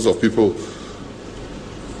thousands of people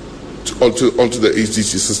onto the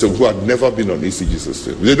ECG system who had never been on ECG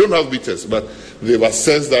system. They don't have meters, but they've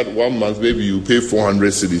assessed that 1 month maybe you pay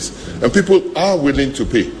 400 cedis. And people are willing to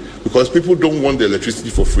pay, because people don't want the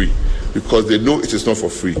electricity for free, because they know it is not for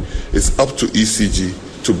free. It's up to ECG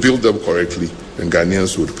to build them correctly, and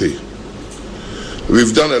Ghanaians would pay.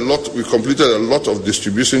 We've done a lot, we completed a lot of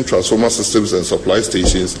distribution transformer systems and supply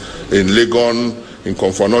stations in Legon, in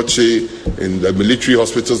Konfanoche, in the military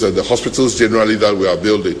hospitals, and the hospitals generally that we are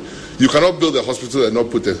building. You cannot build a hospital and not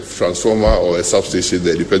put a transformer or a substation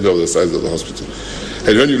there, depending on the size of the hospital.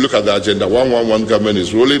 And when you look at the agenda, 111 government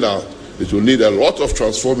is rolling out. It will need a lot of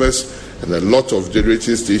transformers and a lot of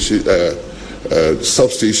generating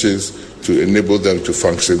substations to enable them to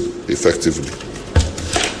function effectively.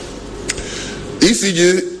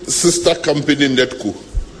 ECG sister company Netco.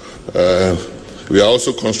 We are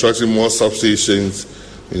also constructing more substations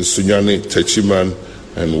in Sunyani, Techiman,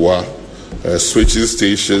 and Wa. Switching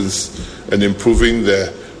stations and improving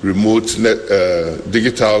the remote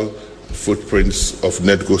digital footprints of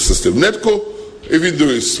Netco system. Netco, even though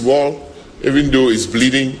it's small, even though it's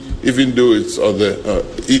bleeding, even though it's on the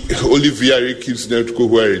only VRA keeps Netco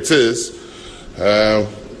where it is,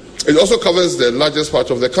 it also covers the largest part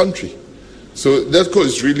of the country. So Netco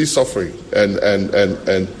is really suffering, and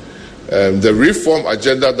the reform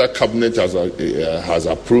agenda that cabinet has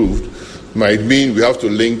approved might mean we have to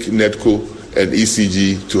link Netco and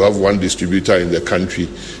ECG to have one distributor in the country,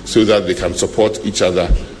 so that they can support each other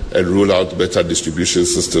and roll out better distribution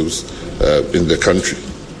systems in the country.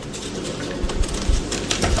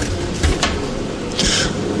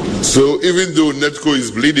 So even though Netco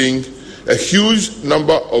is bleeding, a huge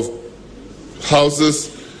number of houses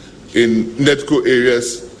in Netco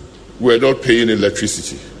areas were not paying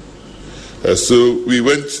electricity. So we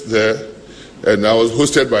went there, and I was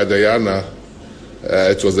hosted by Diana.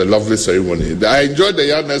 It was a lovely ceremony. I enjoyed the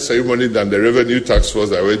Diana ceremony than the revenue tax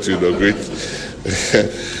force I went to inaugurate,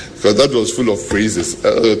 because that was full of praises.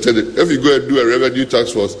 Tell you, if you go and do a revenue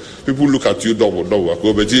tax force, people look at you double.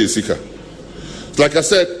 Like I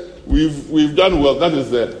said, we've done well. That is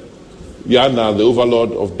the Yana, the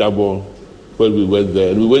overlord of Dabo, when we went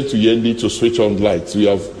there. And we went to Yendi to switch on lights. We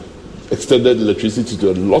have extended electricity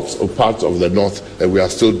to lots of parts of the north, and we are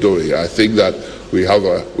still doing it. I think that we have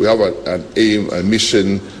an aim, a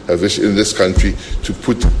mission, a vision in this country to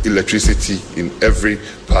put electricity in every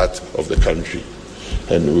part of the country.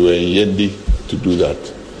 And we were in Yendi to do that.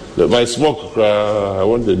 My smoke, I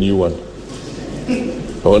want the new one.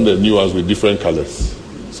 I want the new ones with different colors.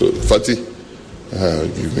 So, Fatih,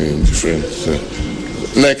 give me different.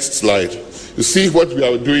 Next slide. You see what we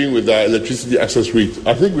are doing with our electricity access rate.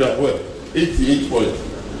 I think we are,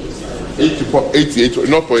 88.85,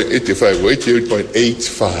 not 0.85,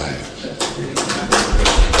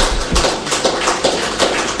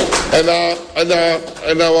 88.85.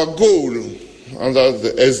 And our goal under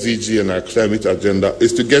the SDG and our climate agenda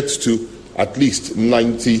is to get to at least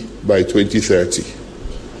 90 by 2030.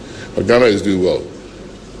 But Ghana is doing well.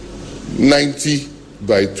 90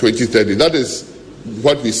 by 2030. That is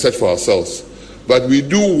what we set for ourselves. But we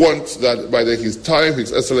do want that by His time,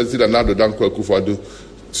 His Excellency Nana Dankwa Akufo-Addo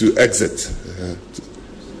to exit.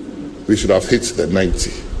 We should have hit the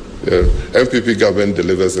 90. MPP government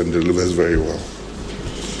delivers and delivers very well.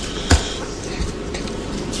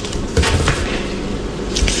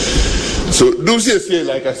 So Dum CSA,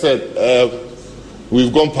 like I said,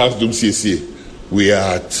 we've gone past Dum CSA. We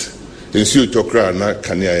are at Nsuo Tokra na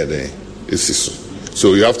Kaniayade.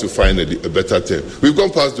 So you have to find a better term. We've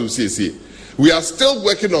gone past Dum CSA. We are still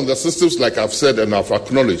working on the systems, like I've said and I've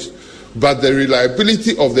acknowledged. But the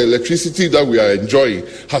reliability of the electricity that we are enjoying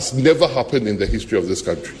has never happened in the history of this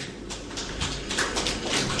country.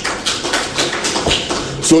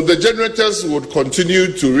 So the generators would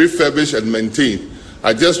continue to refurbish and maintain.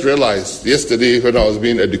 I just realized yesterday when I was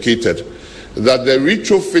being educated that the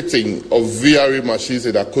retrofitting of VRE machines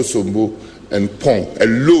in Akosombo and Pong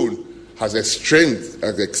alone has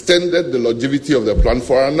extended the longevity of the plant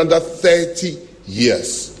for another 30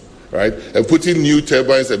 years, right? And putting new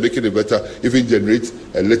turbines and making it better even generates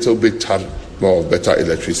a little bit more of better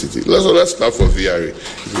electricity. Let's start for VRE.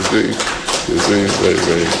 It's doing very, very,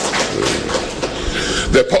 very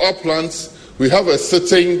well. The power plants, we have a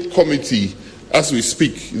sitting committee as we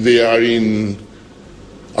speak. They are in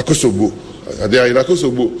Akosombo. They are in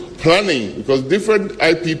Akosombo planning, because different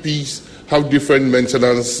IPPs have different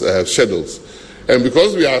maintenance schedules, and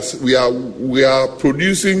because we are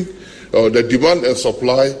producing, the demand and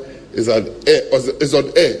supply is on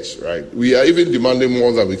edge, right? We are even demanding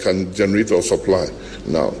more than we can generate or supply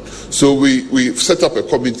now. So we've set up a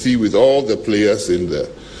committee with all the players in there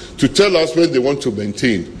to tell us when they want to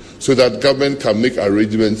maintain, so that government can make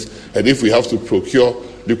arrangements, and if we have to procure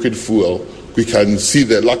liquid fuel, we can see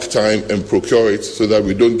the lag time and procure it so that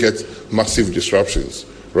we don't get massive disruptions,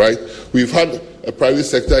 right? We've had a private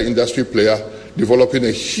sector industry player developing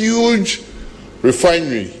a huge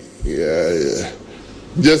refinery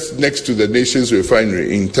just next to the nation's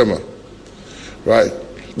refinery in Tema, right?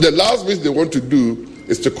 The last bit they want to do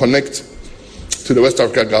is to connect to the West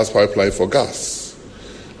Africa gas pipeline for gas.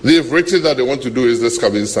 They've written that they want to do it this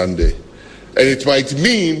coming Sunday, and it might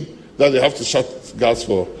mean that they have to shut gas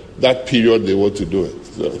for that period they want to do it.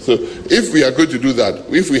 So if we are going to do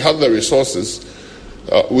that, if we have the resources,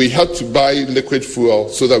 we had to buy liquid fuel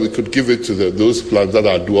so that we could give it to those plants that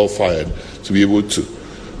are dual fired to be able to.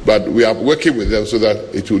 But we are working with them so that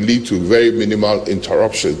it will lead to very minimal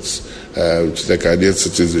interruptions to the Ghanaian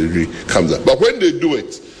citizenry comes up. But when they do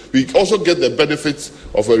it, we also get the benefits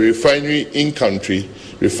of a refinery in country,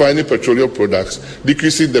 refining petroleum products,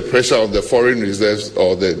 decreasing the pressure on the foreign reserves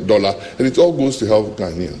or the dollar, and it all goes to help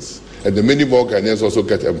Ghanaians. And the many more Ghanaians also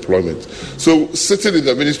get employment. So sitting in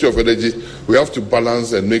the Ministry of Energy, we have to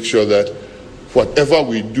balance and make sure that whatever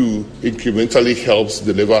we do incrementally helps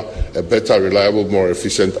deliver a better, reliable, more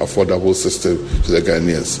efficient, affordable system to the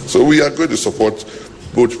Ghanaians. So we are going to support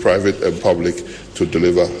both private and public to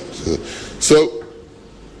deliver. So,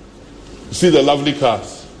 see the lovely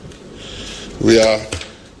cars. We are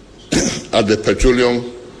at the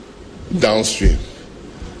petroleum downstream.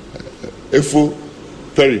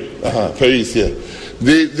 Perry is here.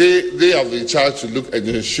 They have the charge to look and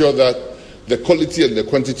ensure that the quality and the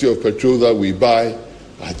quantity of petrol that we buy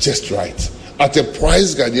are just right, at a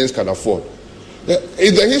price Ghanaians can afford.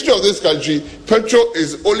 In the history of this country, petrol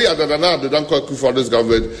is only under the Dankwa Akufo-Addo's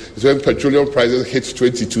government is when petroleum prices hit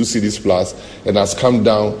 22 cedis plus and has come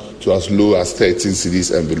down to as low as 13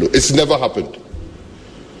 cedis and below. It's never happened.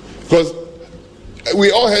 Because we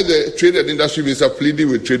all heard the trade and industry minister pleading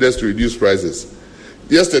with traders to reduce prices.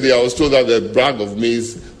 Yesterday, I was told that the bag of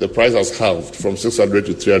maize, the price has halved from 600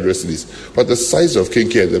 to 300 cedis. But the size of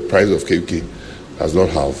kenkey and the price of kenkey has not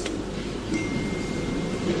halved.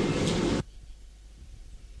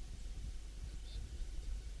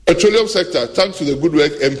 Petroleum sector, thanks to the good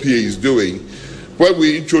work MPA is doing, when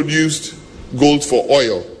we introduced gold for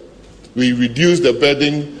oil, we reduced the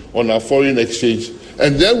burden on our foreign exchange,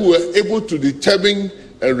 and then we were able to determine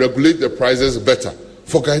and regulate the prices better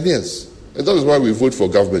for Ghanaians. And that is why we vote for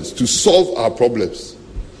governments, to solve our problems.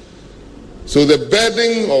 So the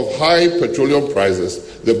burden of high petroleum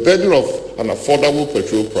prices, the burden of an affordable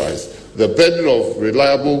petrol price, the burden of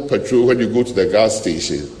reliable petrol when you go to the gas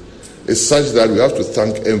station, is such that we have to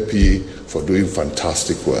thank MPA for doing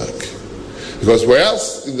fantastic work. Because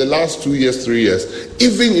whereas in the last 2 years, 3 years,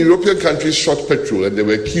 even European countries short petrol and there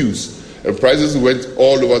were queues and prices went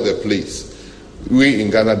all over the place, we in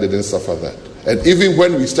Ghana didn't suffer that. And even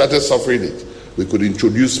when we started suffering it, we could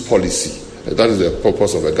introduce policy. And that is the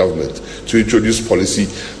purpose of a government, to introduce policy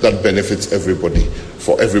that benefits everybody,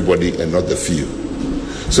 for everybody and not the few.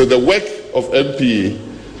 So the work of MPA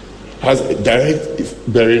has a direct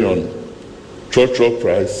bearing on trotro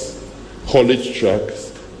price, haulage trucks,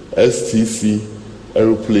 STC,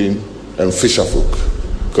 aeroplane, and fisherfolk.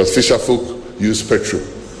 Because fisherfolk use petrol.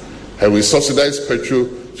 And we subsidize petrol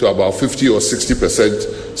to about 50 or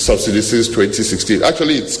 60% subsidy since 2016.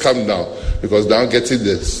 Actually, it's come down because now getting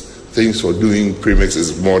this things for doing premix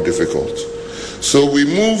is more difficult. So we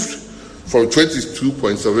moved from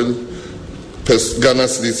 22.7 Ghana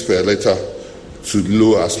cedis per litre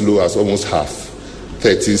to as low as almost half,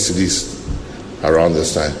 13 cedis around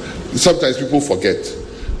this time. Sometimes people forget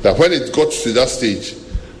that when it got to that stage,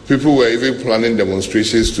 people were even planning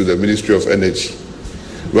demonstrations to the Ministry of Energy.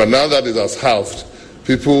 But now that it has halved,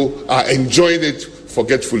 people are enjoying it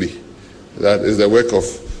forgetfully. That is the work of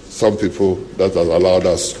some people that has allowed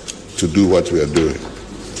us to do what we are doing.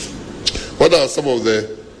 What are some of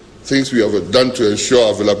the things we have done to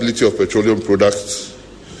ensure availability of petroleum products?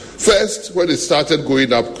 First, when it started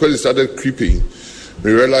going up, when it started creeping,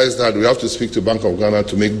 we realized that we have to speak to Bank of Ghana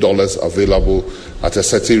to make dollars available at a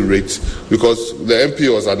certain rate, because the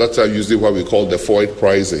MPA was at that time using what we call the forward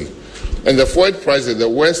pricing. And the forward pricing, the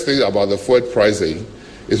worst thing about the forward pricing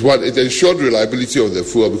is what it ensured reliability of the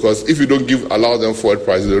fuel, because if you don't allow them forward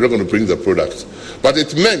pricing, they're not going to bring the product. But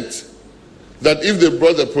it meant that if they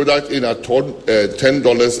brought the product in at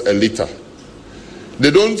 $10 a litre,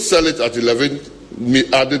 they don't sell it at 11,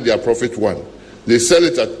 added their profit one. They sell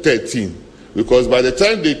it at 13, because by the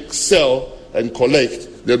time they sell and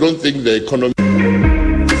collect, they don't think the economy.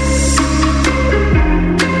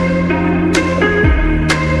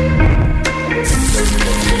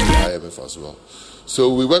 IMF as well.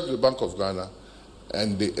 So we worked with the Bank of Ghana,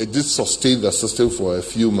 and it did sustain the system for a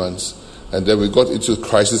few months, and then we got into a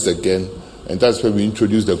crisis again, and that's when we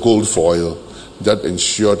introduced the gold for oil that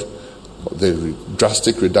ensured the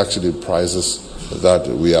drastic reduction in prices that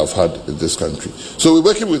we have had in this country. So we're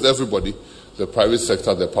working with everybody, the private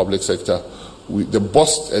sector, the public sector. The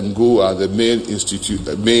Bust and Go are the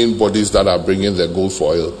main bodies that are bringing the gold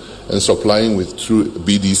for oil and supplying through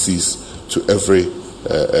BDCs to every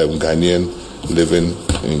Ghanaian living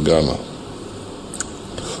in Ghana.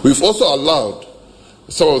 We've also allowed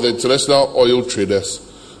some of the international oil traders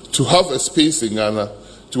to have a space in Ghana,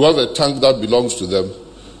 to have a tank that belongs to them,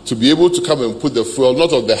 to be able to come and put the fuel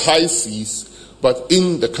not on the high seas, but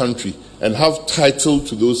in the country, and have title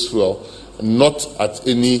to those fuel, not at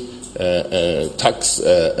any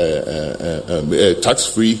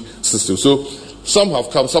tax-free system. So some have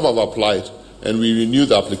come, some have applied, and we renew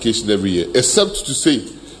the application every year, except to say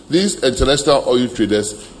these international oil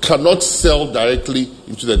traders cannot sell directly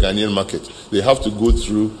into the Ghanaian market. They have to go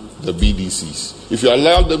through the BDCs. If you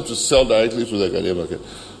allow them to sell directly to the Ghanaian market,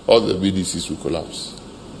 all the BDCs will collapse.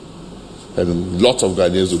 And lots of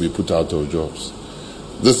Ghanaians will be put out of jobs.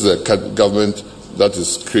 This is a government that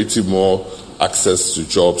is creating more access to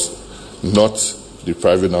jobs, not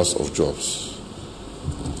depriving us of jobs.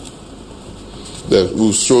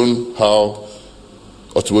 We've shown how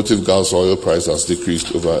automotive gas oil price has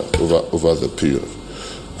decreased over the period.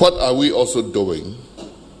 What are we also doing?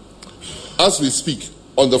 As we speak,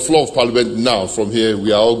 on the floor of Parliament now, from here,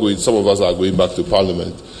 we are all going, some of us are going back to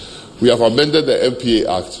Parliament. We have amended the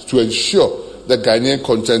MPA Act to ensure that Ghanaian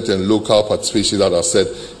content and local participation that I said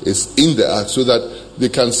is in the Act, so that they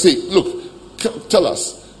can say, look, tell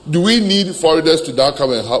us, do we need foreigners to now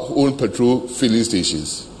come and own petrol filling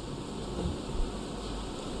stations?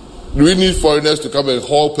 Do we need foreigners to come and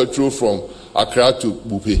haul petrol from Accra to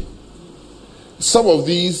Bupe? Some of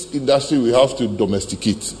these industries we have to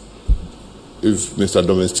domesticate, if Mr.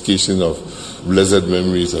 Domestication of blessed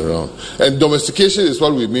memories around. And domestication is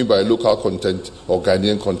what we mean by local content or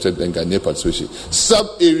Ghanaian content and Ghanaian participation. Some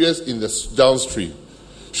areas in the downstream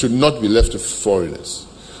should not be left to foreigners.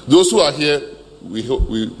 Those who are here,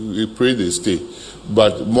 we pray they stay,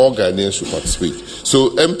 but more Ghanaians should participate.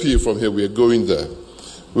 So MPA from here, we are going there.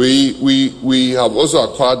 We have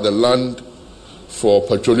also acquired the land for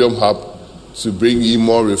Petroleum Hub to bring in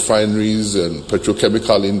more refineries and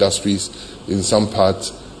petrochemical industries in some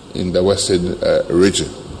parts in the western region.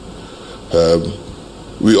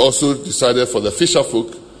 We also decided for the fisher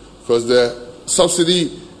folk, because the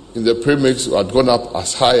subsidy in the premix had gone up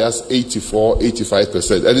as high as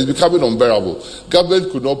 84-85%, and it's becoming unbearable.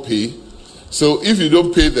 Government could not pay. So if you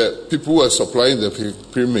don't pay the people who are supplying the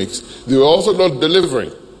premix, they were also not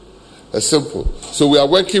delivering. It's simple. So we are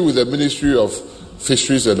working with the Ministry of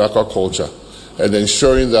Fisheries and Aquaculture and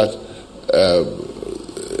ensuring that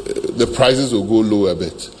the prices will go low a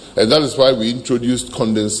bit. And that is why we introduced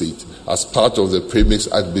condensate as part of the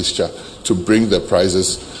premix admixture to bring the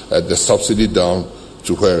prices, the subsidy down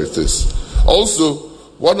to where it is. Also,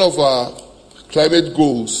 one of our climate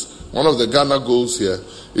goals, one of the Ghana goals here,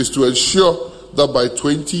 is to ensure that by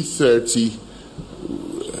 2030,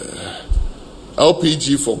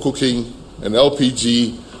 LPG for cooking and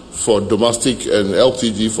LPG for domestic and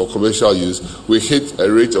LPG for commercial use, we hit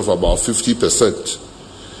a rate of about 50%.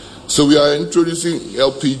 So we are introducing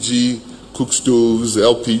LPG, cook stoves,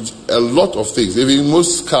 LPG, a lot of things. Even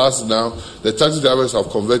most cars now, the taxi drivers have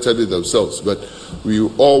converted it themselves, but we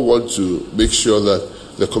all want to make sure that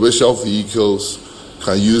the commercial vehicles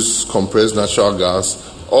can use compressed natural gas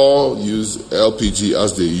or use LPG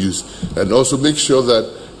as they use, and also make sure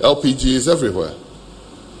that LPG is everywhere.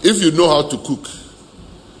 If you know how to cook,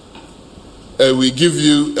 and we give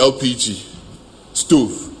you LPG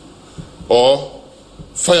stove or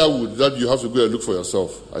firewood that you have to go and look for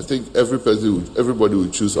yourself, I think everybody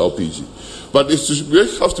would choose LPG. But we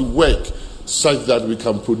have to work such that we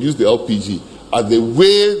can produce the LPG at the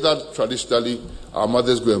way that traditionally our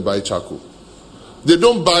mothers go and buy charcoal. They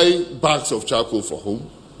don't buy bags of charcoal for home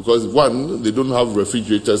because, one, they don't have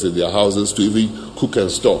refrigerators in their houses to even cook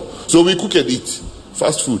and store. So we cook and eat.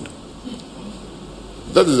 Fast food.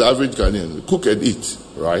 That is the average Ghanaian. Cook and eat,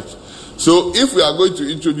 right? So if we are going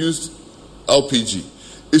to introduce LPG,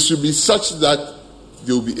 it should be such that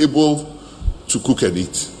they will be able to cook and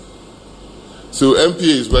eat. So MPA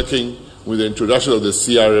is working with the introduction of the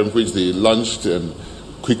CRM, which they launched and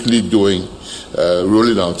quickly doing,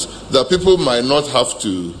 rolling out, that people might not have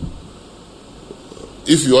to,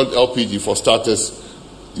 if you want LPG for starters,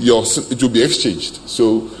 it will be exchanged.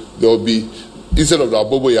 So there will be, instead of the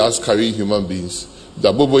aboboyas carrying human beings,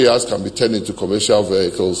 the aboboyas can be turned into commercial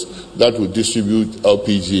vehicles that will distribute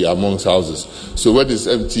LPG amongst houses. So when it's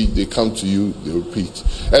empty, they come to you, they repeat.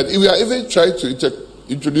 And we are even trying to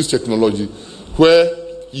introduce technology where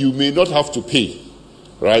you may not have to pay,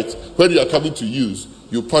 right? When you are coming to use,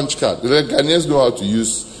 you punch card. The Ghanaians know how to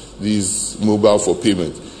use these mobile for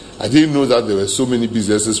payment. I didn't know that there were so many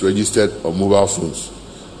businesses registered on mobile phones.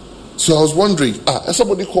 So I was wondering,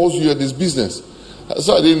 somebody calls you at this business.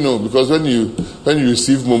 So I didn't know, because when you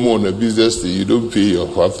receive Momo on a business thing, you don't pay your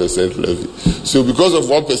 1% levy. So because of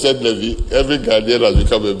 1% levy, every Ghanaian has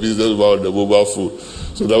become a businessman on the mobile phone.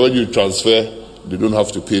 So that when you transfer, they don't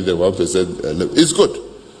have to pay the 1% levy. It's good.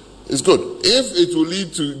 It's good. If it will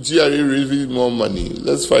lead to GRA raising more money,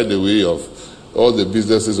 let's find a way of all the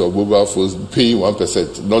businesses of mobile phones paying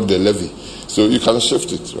 1%, not the levy. So you can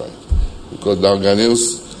shift it, right? Because now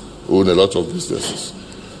Ghanaians own a lot of businesses.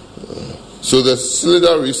 So the cylinder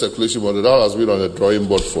recirculation model, that has been on the drawing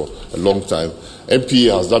board for a long time.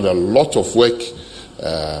 MPA has done a lot of work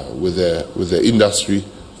with the industry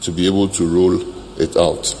to be able to roll it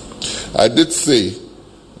out. I did say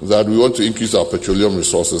that we want to increase our petroleum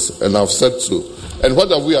resources, and I've said so. And what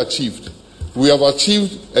have we achieved? We have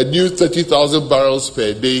achieved a new 30,000 barrels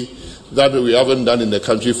per day that we haven't done in the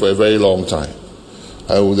country for a very long time.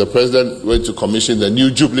 The president went to commission the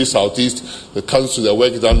new Jubilee Southeast that comes to the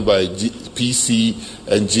work done by PC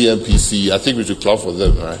and GMPC. I think we should clap for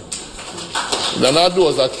them, right? Nana Addo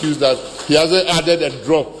was accused that he hasn't added a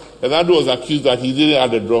drop. Nana Addo was accused that he didn't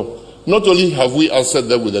add a drop. Not only have we answered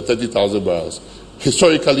them with the 30,000 barrels,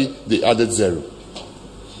 historically they added zero.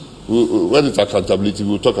 When it's accountability,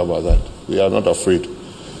 we'll talk about that. We are not afraid.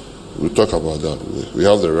 We'll talk about that. We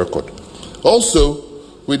have the record. Also,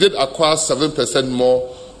 we did acquire 7% more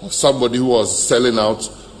of somebody who was selling out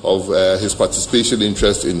of his participation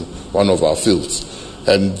interest in one of our fields.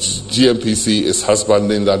 And GNPC is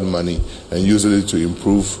husbanding that money and using it to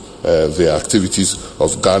improve the activities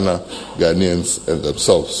of Ghanaians and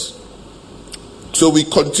themselves. So we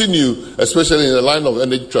continue, especially in the line of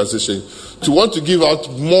energy transition, to want to give out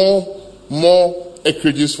more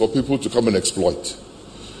acreages for people to come and exploit.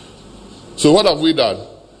 So what have we done?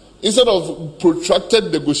 Instead of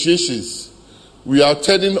protracted negotiations, we are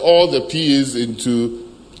turning all the PAs into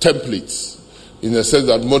templates, in the sense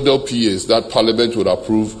that model PAs that Parliament would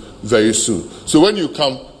approve very soon. So when you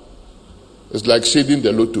come, it's like shading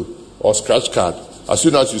the lotto or scratch card. As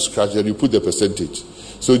soon as you scratch, then you put the percentage.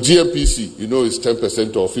 So GNPC, it's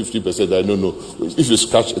 10% or 50%, I don't know. If you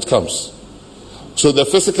scratch, it comes. So the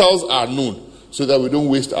physicals are known, so that we don't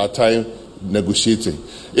waste our time negotiating.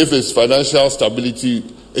 If it's financial stability,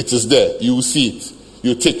 it is there. You will see it.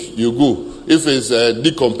 You tick, you go. If it's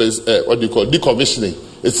decommissioning,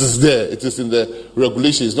 it is there. It is in the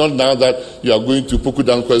regulations. It's not now that you are going to Poku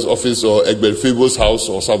Dankwa's office or Egbert Faber's house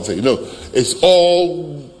or something. It's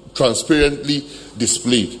all transparently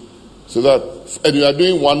displayed. So that, and you are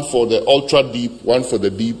doing one for the ultra deep, one for the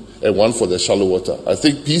deep, and one for the shallow water. I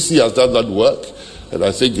think PC has done that work, and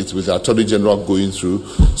I think it's with the Attorney General going through,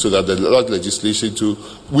 so that that legislation too,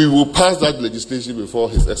 we will pass that legislation before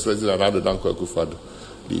His Excellency Nana Addo Dankwa Akufo-Addo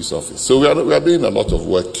leaves office. So we are doing a lot of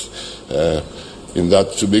work in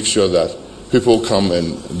that, to make sure that people come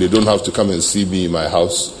and they don't have to come and see me in my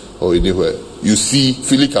house or anywhere. You see,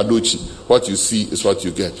 Philly Kadochi, what you see is what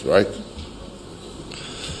you get, right?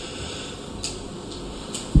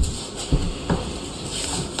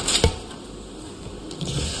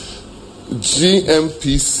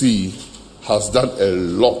 GNPC has done a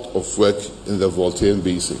lot of work in the Voltairean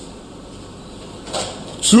Basin.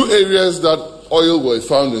 2 areas that oil were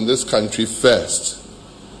found in this country first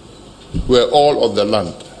were all on the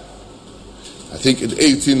land. I think in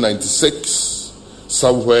 1896,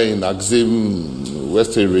 somewhere in Axim,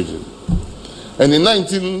 Western region. And in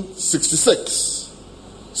 1966,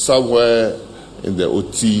 somewhere in the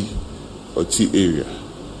OT area.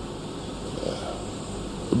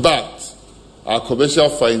 But our commercial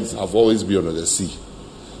finds have always been on the sea.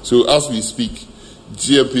 So as we speak,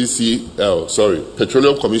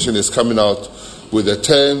 Petroleum Commission is coming out with the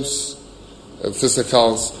terms and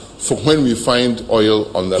physicals for when we find oil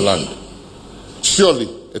on the land. Surely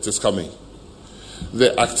it is coming.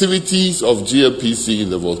 The activities of GNPC in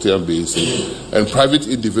the Voltairean Basin and private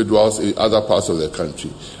individuals in other parts of the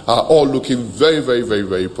country are all looking very, very, very,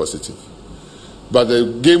 very positive. But the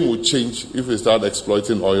game will change if we start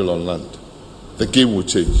exploiting oil on land. The game will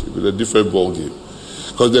change. It will be a different ball game.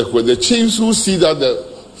 Because the chiefs who see that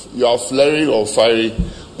you are flaring or firing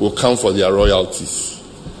will come for their royalties.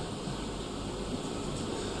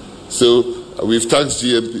 So we've thanked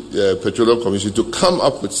Petroleum Commission to come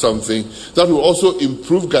up with something that will also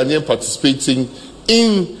improve Ghanaian participating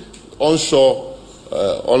in onshore,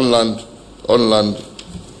 on land.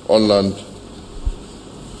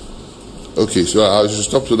 Okay, so I should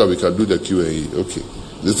stop so that we can do the Q&A. Okay.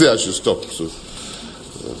 They say I should stop.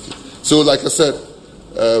 So like I said,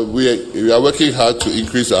 we are working hard to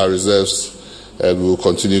increase our reserves, and we will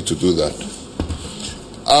continue to do that.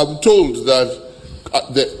 I'm told that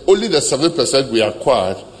only the 7% we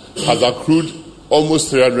acquired has accrued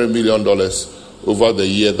almost $300 million over the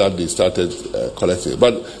year that they started collecting.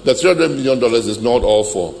 But the $300 million is not all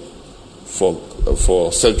for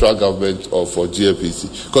central government or for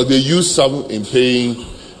GNPC, because they use some in paying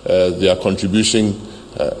their contributions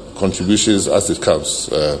as it comes.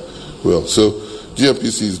 So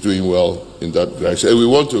GNPC is doing well in that direction, and we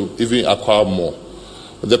want to even acquire more.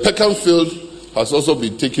 The Peckham field has also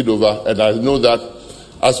been taken over, and I know that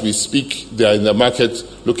as we speak, they are in the market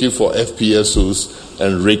looking for FPSOs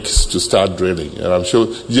and rigs to start drilling. And I'm sure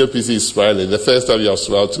GNPC is smiling. The first time you have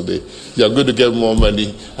smiled today, you are going to get more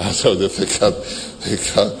money out of the Peckham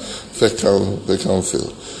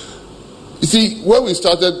field. You see, when we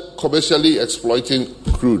started commercially exploiting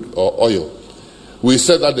crude or oil, we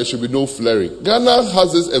said that there should be no flaring. Ghana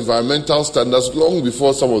has its environmental standards long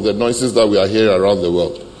before some of the noises that we are hearing around the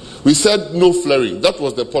world. We said no flaring. That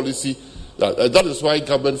was the policy. That is why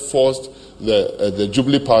government forced the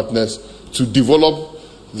Jubilee partners to develop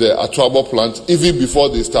the Atuabo plant even before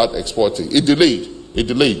they start exporting. It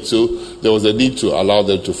delayed. So there was a need to allow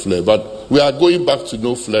them to flare. But we are going back to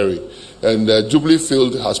no flaring. And Jubilee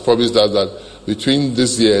Field has promised us that between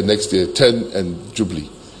this year and next year, 10 and Jubilee,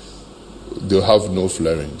 they'll have no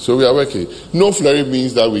flaring. So we are working. No flaring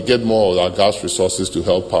means that we get more of our gas resources to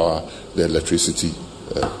help power the electricity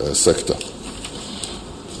sector.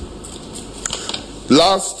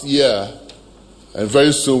 Last year, and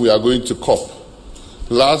very soon we are going to COP.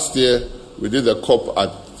 Last year, we did a COP at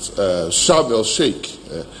Sharm el-Sheikh,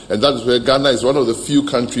 and that is where Ghana is one of the few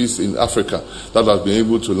countries in Africa that has been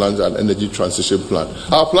able to launch an energy transition plan.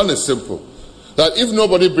 Our plan is simple, that if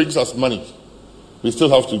nobody brings us money, we still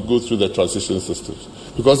have to go through the transition systems.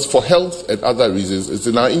 Because for health and other reasons, it's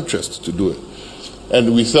in our interest to do it.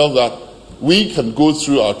 And we felt that we can go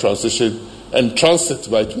through our transition and transit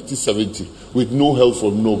by 2070 with no help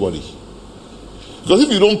from nobody. Because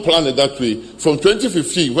if you don't plan it that way, from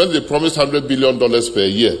 2015, when they promised $100 billion per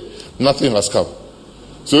year, nothing has come.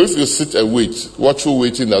 So if you sit and wait, watchful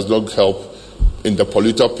waiting does not help in the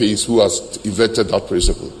polluter pays who has invented that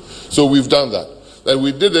principle. So we've done that. And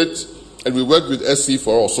we did it, and we worked with SC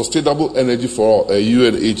for All, Sustainable Energy for All, a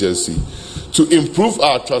UN agency, to improve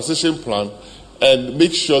our transition plan and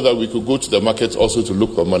make sure that we could go to the market also to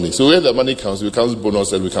look for money. So when the money comes, it becomes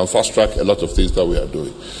bonus and we can fast track a lot of things that we are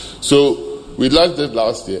doing. So we launched it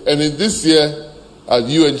last year. And in this year at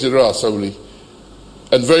UN General Assembly,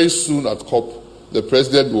 and very soon at COP, the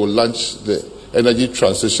President will launch the Energy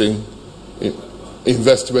Transition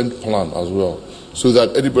Investment Plan as well, so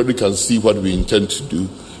that anybody can see what we intend to do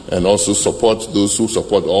and also support those who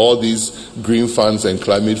support all these green funds and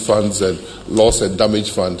climate funds and loss and damage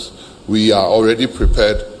funds. We are already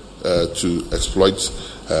prepared to exploit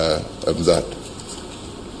that.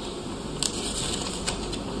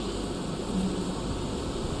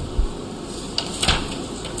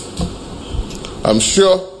 I'm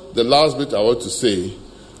sure the last bit I want to say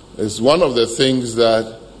is one of the things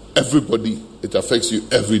that everybody, it affects you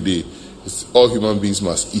every day, is all human beings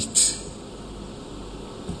must eat.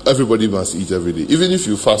 Everybody must eat every day. Even if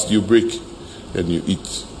you fast, you break and you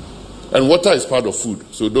eat. And water is part of food,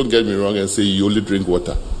 so don't get me wrong and say you only drink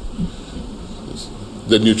water.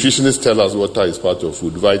 The nutritionists tell us water is part of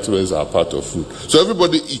food, vitamins are part of food. So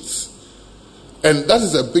everybody eats. And that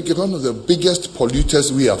is one of the biggest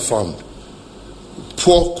polluters we have found.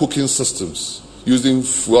 Poor cooking systems, using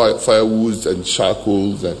firewoods and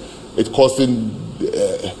charcoals, and it causing,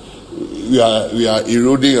 we are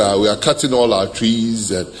eroding, we are cutting all our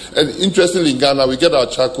trees. And interestingly in Ghana, we get our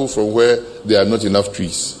charcoal from where there are not enough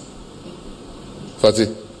trees.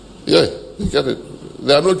 Fatih? Yeah, you get it.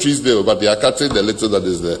 There are no trees there, but they are cutting the little that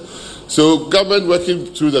is there. So government working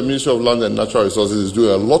through the Ministry of Land and Natural Resources is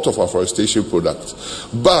doing a lot of afforestation products.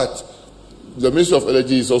 But the Ministry of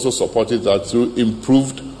Energy is also supporting that through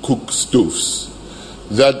improved cook stoves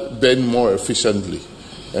that burn more efficiently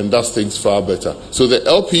and does things far better. So the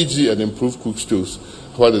LPG and improved cook stoves,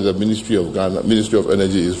 what the Ministry of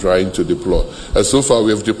Energy is trying to deploy. And so far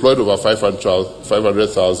we have deployed over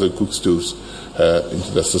 500,000 cook stoves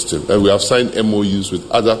into the system. And we have signed MOUs with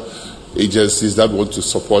other agencies that want to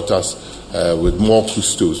support us with more cook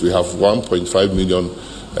stoves. We have 1.5 million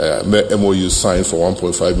MOUs signed for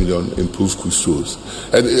 1.5 million improved cook stoves.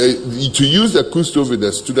 And to use the cook stove in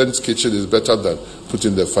the student's kitchen is better than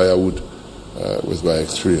putting the firewood, with my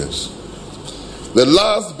experience. The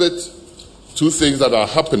last bit, two things that are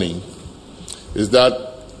happening, is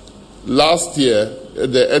that last year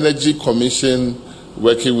the Energy Commission,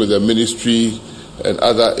 working with the ministry and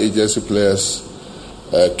other agency players,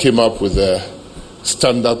 came up with the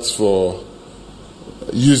standards for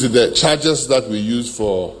using the chargers that we use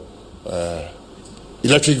for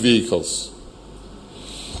electric vehicles.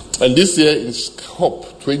 And this year in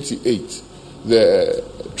COP 28, the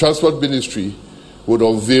Transport Ministry would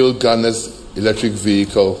unveil Ghana's electric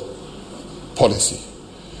vehicle policy.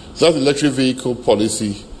 That electric vehicle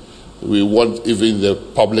policy, we want even the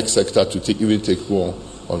public sector to take more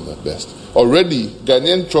on the best. Already,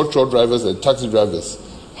 Ghanaian trotro drivers and taxi drivers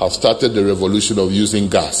have started the revolution of using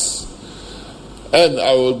gas. And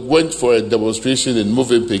I went for a demonstration in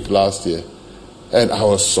Movenpick last year, and I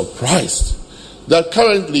was surprised that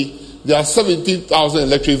currently there are 17,000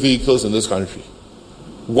 electric vehicles in this country.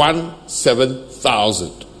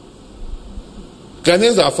 17,000.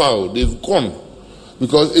 Ghanaians are found, they've gone,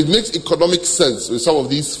 because it makes economic sense with some of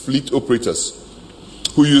these fleet operators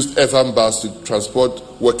who used FM bus to transport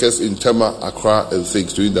workers in Tema, Accra, and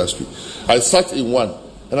things to industry. I sat in one,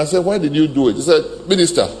 and I said, why did you do it? He said,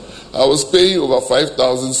 Minister, I was paying over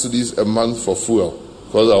 5,000 cedis a month for fuel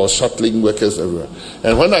because I was shuttling workers everywhere.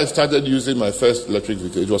 And when I started using my first electric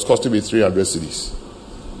vehicle, it was costing me 300 cedis.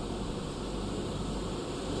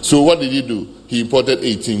 So what did he do? He imported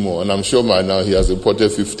 18 more, and I'm sure by now he has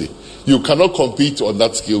imported 50. You cannot compete on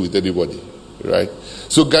that scale with anybody, right?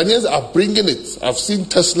 So Ghanaians are bringing it. I've seen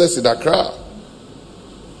Teslas in Accra.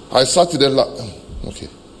 I sat in okay.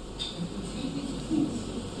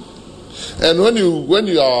 And when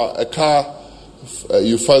you are a car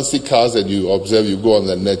you fancy cars and you observe, you go on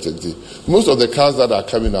the net and see. Most of the cars that are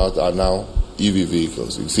coming out are now EV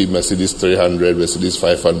vehicles. You see Mercedes 300, Mercedes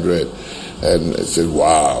 500, and I said,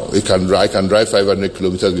 wow, I can drive 500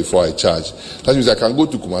 kilometers before I charge. That means I can go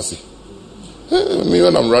to Kumasi. Me,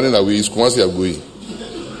 when I'm running away, it's Kumasi I'm going.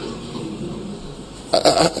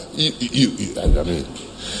 I mean,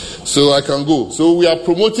 so I can go. So we are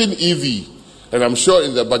promoting EV, and I'm sure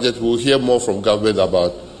in the budget we'll hear more from government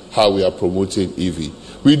about how we are promoting EV.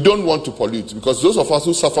 We don't want to pollute, because those of us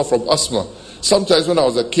who suffer from asthma, sometimes when I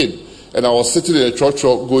was a kid and I was sitting in a truck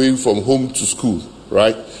going from home to school,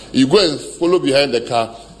 right? You go and follow behind the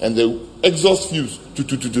car and the exhaust fumes,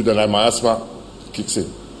 then my asthma kicks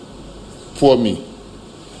in. Poor me.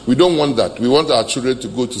 We don't want that. We want our children to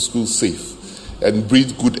go to school safe and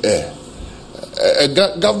breathe good air.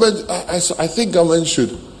 Government, I think government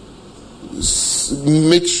should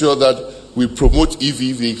make sure that we promote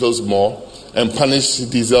EV vehicles more and punish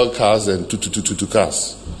diesel cars and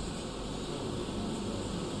cars.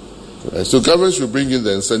 Right, so government should bring in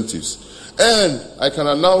the incentives. And I can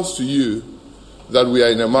announce to you that we are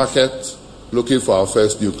in a market looking for our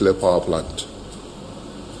first nuclear power plant.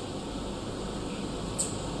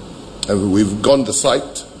 And we've gone the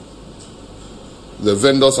site. The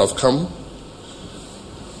vendors have come.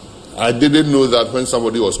 I didn't know that when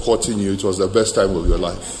somebody was courting you, it was the best time of your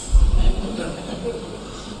life.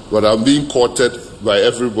 But I'm being courted by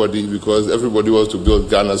everybody because everybody wants to build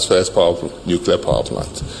Ghana's first nuclear power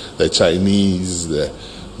plant. The Chinese, the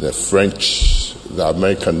French, the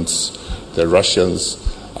Americans, the Russians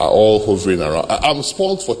are all hovering around. I'm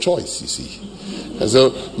spoiled for choice, you see. And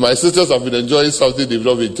so my sisters have been enjoying something they've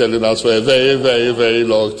not been telling us for a very, very, very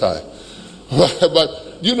long time.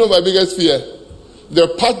 But you know my biggest fear? The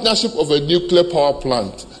partnership of a nuclear power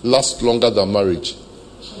plant lasts longer than marriage.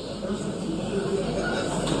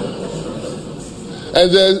 And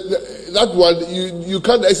that one, you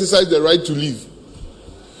can't exercise the right to leave.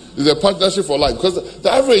 It's a partnership for life. Because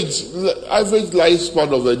the average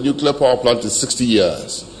lifespan of a nuclear power plant is 60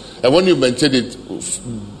 years. And when you maintain it,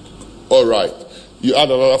 all right, you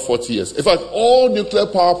add another 40 years. In fact, all nuclear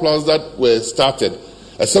power plants that were started,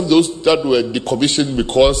 except those that were decommissioned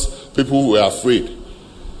because people were afraid,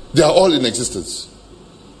 they are all in existence.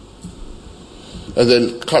 And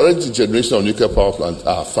the current generation of nuclear power plants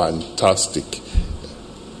are fantastic.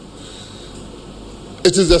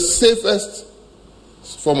 It is the safest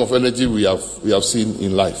form of energy we have seen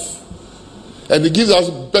in life. And it gives us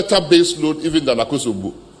better base load even than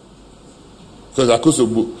Akosombo. Because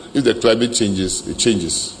Akosombo, if the climate changes, it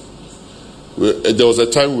changes. There was a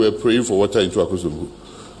time we were praying for water into Akosombo.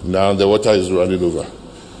 Now the water is running over.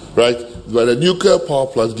 Right? But a nuclear power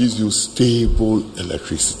plant gives you stable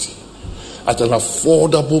electricity at an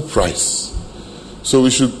affordable price. So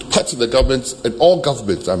we should part the government, and all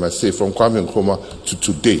governments, I must say, from Kwame Nkrumah to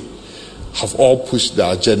today, have all pushed the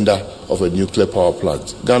agenda of a nuclear power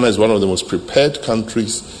plant. Ghana is one of the most prepared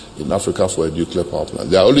countries in Africa for a nuclear power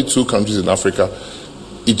plant. There are only two countries in Africa,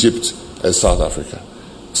 Egypt and South Africa.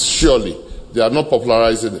 Surely, they are not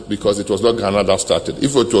popularizing it because it was not Ghana that started.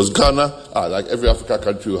 If it was Ghana, like every African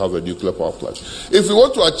country will have a nuclear power plant. If we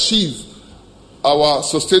want to achieve our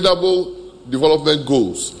sustainable development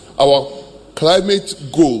goals, our climate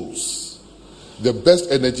goals, the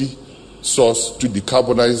best energy source to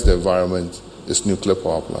decarbonize the environment is nuclear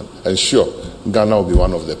power plant. And sure, Ghana will be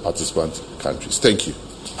one of the participant countries. Thank you.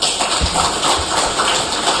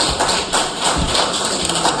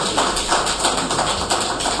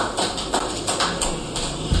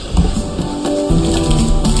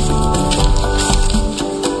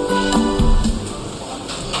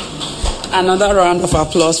 Another round of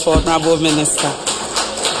applause for Honorable Minister.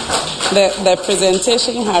 The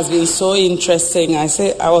presentation has been so interesting.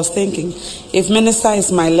 I was thinking, if Minister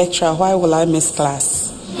is my lecturer, why will I miss class?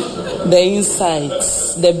 The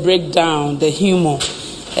insights, the breakdown, the humor,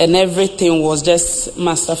 and everything was just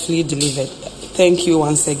masterfully delivered. Thank you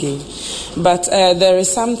once again. But there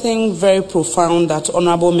is something very profound that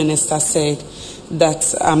Honorable Minister said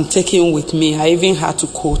that I'm taking with me. I even had to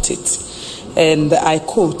quote it. And I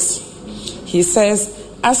quote, he says,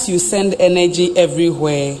 as you send energy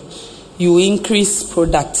everywhere, you increase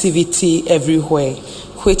productivity everywhere,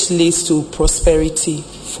 which leads to prosperity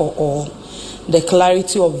for all. The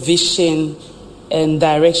clarity of vision and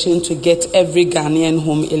direction to get every Ghanaian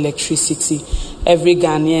home electricity, every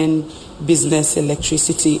Ghanaian business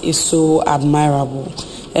electricity is so admirable.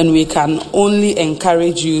 And we can only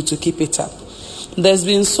encourage you to keep it up. There's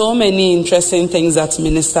been so many interesting things that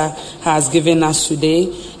Minister has given us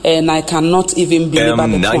today, and I cannot even believe at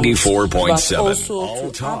the point. 94.7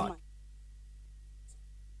 all time.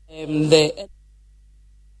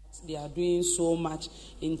 they are doing so much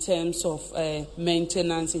in terms of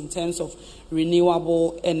maintenance, in terms of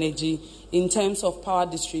renewable energy, in terms of power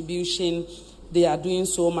distribution. They are doing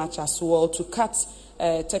so much as well to cut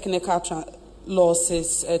technical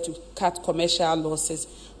losses, to cut commercial losses.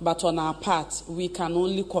 But on our part, we can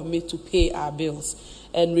only commit to pay our bills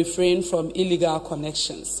and refrain from illegal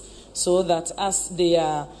connections, so that as they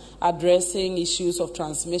are addressing issues of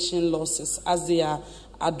transmission losses, as they are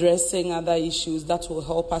addressing other issues that will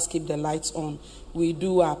help us keep the lights on, we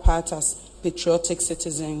do our part as patriotic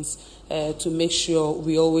citizens to make sure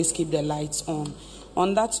we always keep the lights on.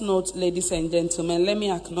 On that note, ladies and gentlemen, let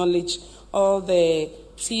me acknowledge all the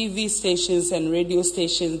TV stations and radio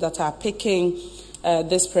stations that are picking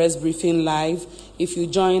this press briefing live. If you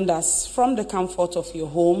joined us from the comfort of your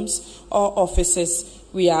homes or offices,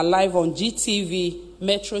 we are live on GTV,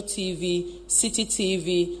 Metro TV, City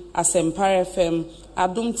TV, Asempar FM,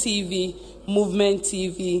 Adum TV, Movement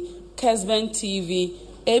TV, Kesben TV,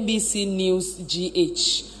 ABC News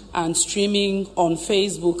GH, and streaming on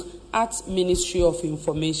Facebook at Ministry of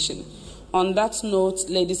Information. On that note,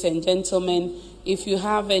 ladies and gentlemen, if you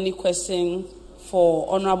have any question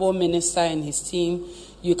for Honorable Minister and his team,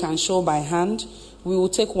 you can show by hand. We will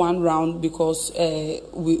take one round because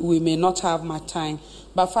we may not have much time.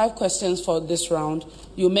 But 5 questions for this round.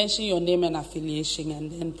 You mention your name and affiliation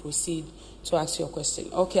and then proceed to ask your question.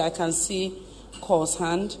 Okay, I can see Call's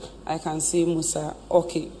hand. I can see Musa.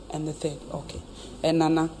 Okay, and the third. Okay. And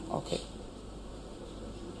Nana. Okay.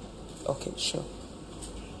 Okay, sure.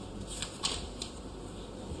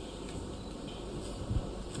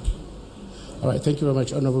 All right, thank you very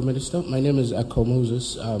much, Honorable Minister. My name is Akko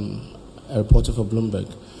Moses, a reporter for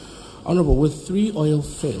Bloomberg. Honorable, with 3 oil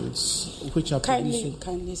fields which are producing...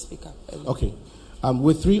 Kindly speak up. Okay.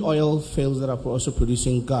 With 3 oil fields that are also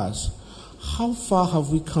producing gas, how far have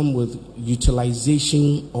we come with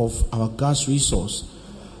utilization of our gas resource?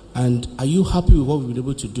 And are you happy with what we've been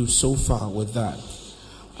able to do so far with that?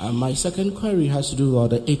 My second query has to do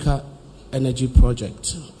with the Acre Energy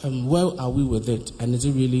Project. Where are we with it? And is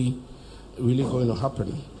it really going to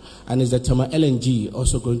happen? And is the Tema LNG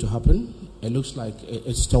also going to happen? It looks like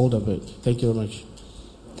it's stalled a bit. Thank you very much.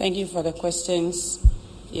 Thank you for the questions.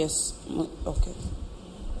 Yes. Okay.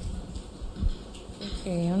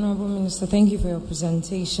 Okay, Honorable Minister, thank you for your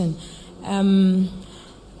presentation. I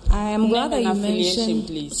am glad that you mentioned...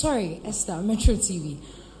 Please. Sorry, Esther, Metro TV.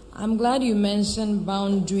 I'm glad you mentioned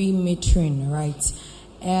boundary metering, right?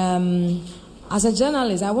 As a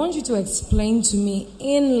journalist, I want you to explain to me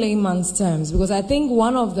in layman's terms, because I think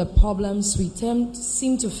one of the problems we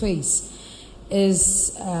seem to face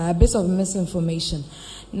is a bit of misinformation.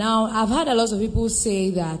 Now, I've had a lot of people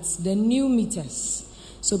say that the new meters,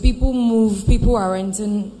 so people are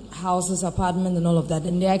renting houses, apartments, and all of that,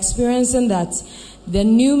 and they're experiencing that the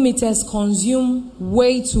new meters consume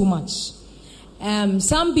way too much.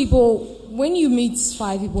 Some people, when you meet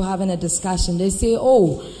 5 people having a discussion, they say,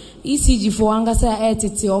 oh, ECG for Angasa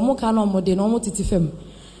Etiti, Omo.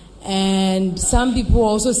 And some people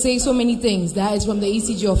also say so many things that is from the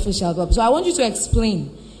ECG official. So I want you to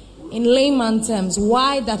explain in layman terms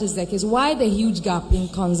why that is the case, why the huge gap in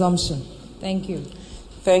consumption. Thank you.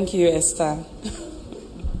 Thank you, Esther.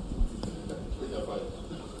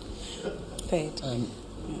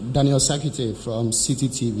 Daniel Sakite from City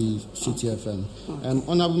TV, City FM.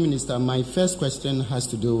 Honorable Minister, my first question has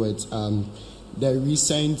to do with the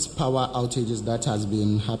recent power outages that has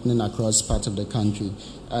been happening across parts of the country.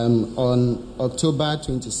 On October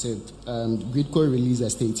 26th, Gridco released a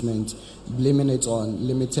statement blaming it on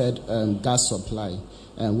limited gas supply,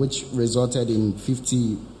 which resulted in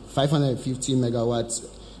 550 megawatts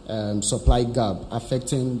supply gap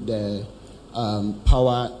affecting the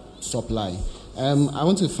power supply. I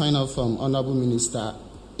want to find out from Honorable Minister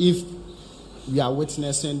if we are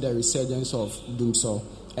witnessing the resurgence of Dumsor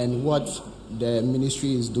and what the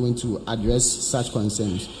ministry is doing to address such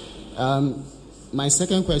concerns. My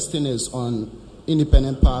second question is on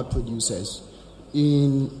independent power producers.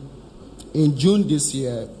 In June this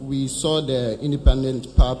year, we saw the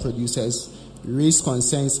independent power producers raise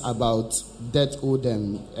concerns about debt owed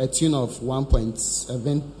them, a tune of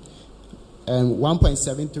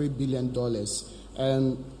 $1.73 billion.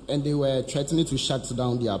 And they were threatening to shut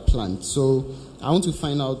down their plant. So I want to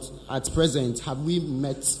find out, at present, have we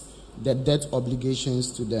met the debt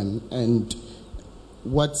obligations to them, and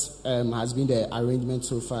what has been the arrangement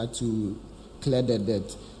so far to clear the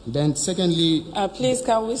debt? Then secondly... please,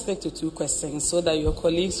 can we stick to 2 questions so that your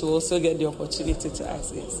colleagues will also get the opportunity to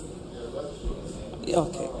ask this?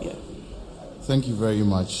 Okay, yeah. Thank you very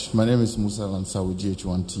much. My name is Musa Lansa with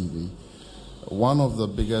GH1 TV. One of the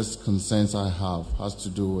biggest concerns I have has to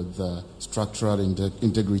do with the structural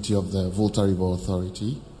integrity of the Volta River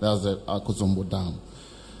Authority. That's the Akosombo Dam.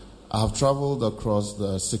 I have traveled across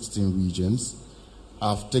the 16 regions.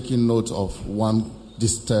 I've taken note of one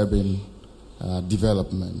disturbing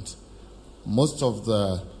development. Most of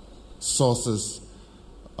the sources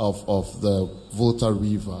of the Volta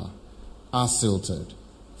River are silted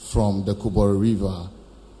from the Kubori River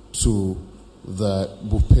to the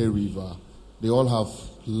Bupe River. They all have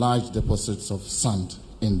large deposits of sand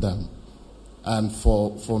in them. And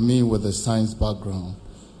for me, with a science background,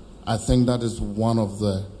 I think that is one of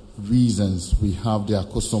the reasons we have the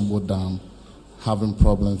Akosombo Dam having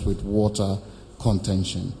problems with water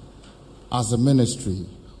contention. As a ministry,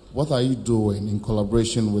 what are you doing in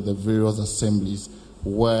collaboration with the various assemblies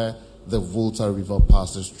where the Volta River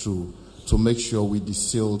passes through to make sure we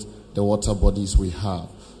desealed the water bodies we have,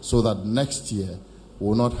 so that next year we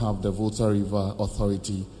will not have the Volta River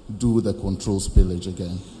Authority do the control spillage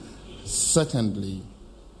again? Secondly,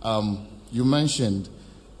 you mentioned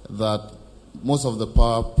that most of the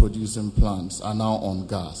power producing plants are now on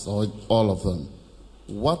gas, or all of them.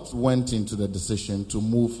 What went into the decision to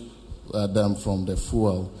move them from the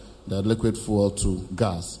fuel, the liquid fuel, to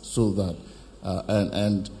gas, so that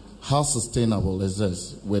and how sustainable is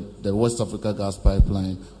this with the West Africa gas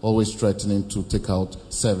pipeline always threatening to take out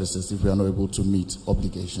services if we are not able to meet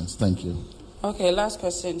obligations? Thank you. Okay, last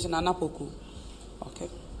question to Nana Poku. Okay.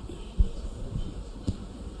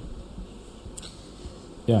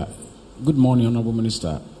 Yeah. Good morning, Honorable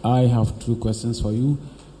Minister. I have 2 questions for you.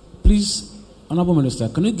 Please, Honorable Minister,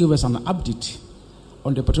 can you give us an update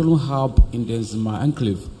on the petroleum hub in the Zima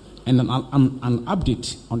Enclave and an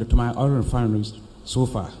update on the Tamale oil refineries so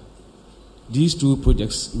far? These 2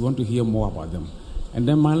 projects, we want to hear more about them. And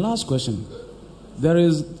then my last question, there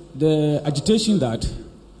is the agitation that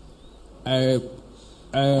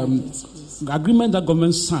agreement that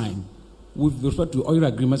government signed with respect to oil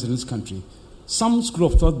agreements in this country. Some school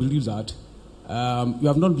of thought believe that you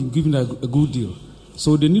have not been given a good deal.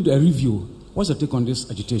 So they need a review. What's your take on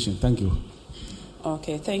this agitation? Thank you.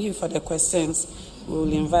 Okay, thank you for the questions. We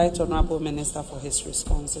will invite Honorable Minister for his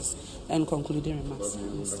responses and concluding remarks.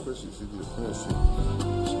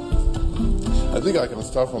 I think I can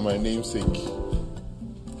start from my namesake.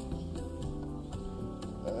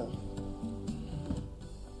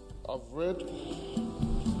 I've read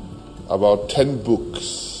about 10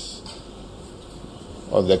 books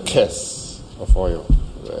on the curse of oil,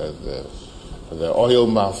 the oil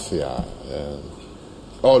mafia,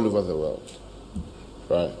 all over the world,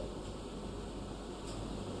 right?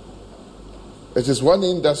 It is one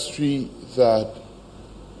industry that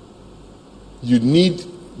you need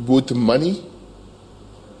both money,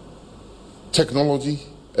 technology,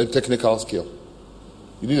 and technical skill.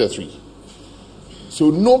 You need the 3.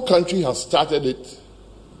 So no country has started it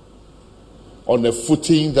on a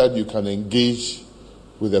footing that you can engage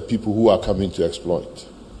with the people who are coming to exploit.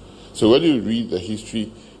 So when you read the history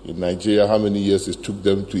in Nigeria, how many years it took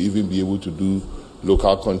them to even be able to do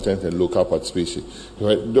local content and local participation.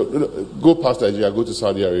 Go past Nigeria, go to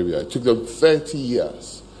Saudi Arabia. It took them 30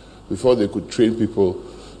 years before they could train people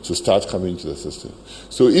to start coming to the system.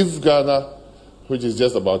 So if Ghana, which is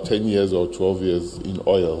just about 10 years or 12 years in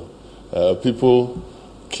oil, people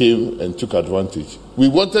came and took advantage. We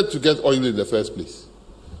wanted to get oil in the first place.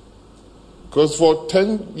 Because for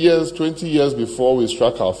 10 years, 20 years before we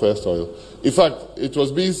struck our first oil, in fact, it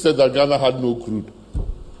was being said that Ghana had no crude.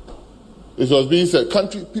 It was being said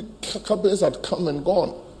companies had come and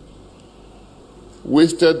gone,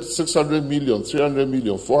 wasted 600 million, 300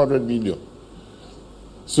 million, 400 million.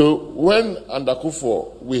 So when under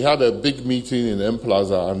Kufuor, we had a big meeting in M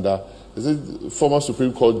Plaza under former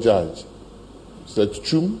Supreme Court judge,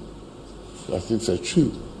 Chum, I think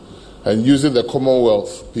Chum, and using the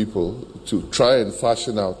Commonwealth people to try and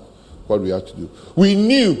fashion out what we had to do. We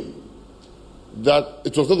knew that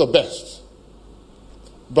it was not the best.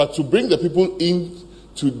 But to bring the people in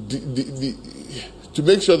to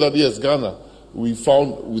make sure that, yes, Ghana, we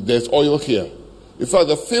found there's oil here. In fact,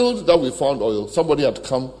 the field that we found oil, somebody had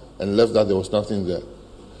come and left that there was nothing there.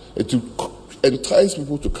 And to entice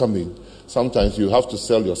people to come in, sometimes you have to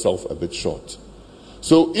sell yourself a bit short.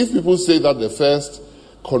 So if people say that the first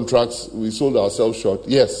contracts, we sold ourselves short,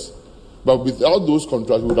 yes. But without those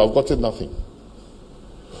contracts, we would have gotten nothing.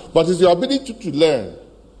 But it's your ability to learn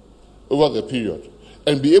over the period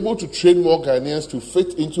and be able to train more Ghanaians to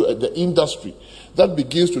fit into the industry that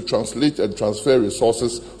begins to translate and transfer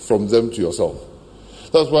resources from them to yourself.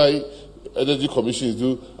 That's why energy commissions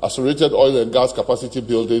do accelerated oil and gas capacity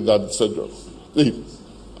building. Why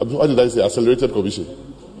did I say accelerated commission?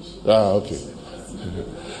 Okay.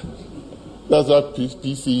 That's what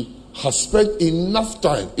PC has spent enough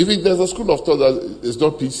time. Even there's a school of thought that it's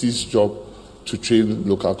not PC's job to train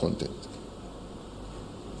local content,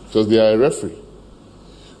 because they are a referee.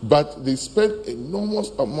 But they spend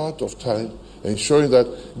enormous amount of time ensuring that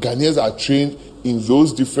Ghanaians are trained in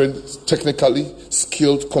those different technically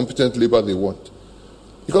skilled, competent labor they want.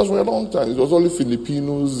 Because for a long time, it was only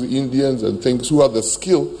Filipinos, Indians, and things who had the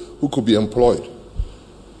skill who could be employed.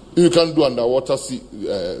 If you can't do underwater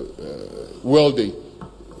welding,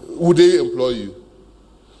 would they employ you?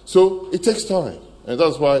 So it takes time. And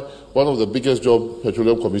that's why one of the biggest jobs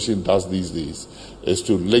Petroleum Commission does these days is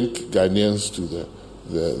to link Ghanaians to the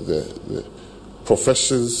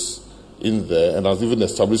professions in there, and has even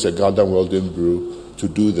established a Ghanaian Welding Bureau to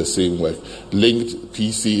do the same work. Linked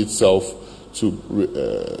PC itself to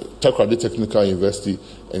Takoradi Technical University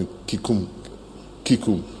and Kikam.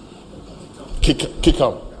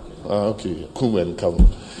 Kum and Kam.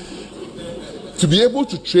 To be able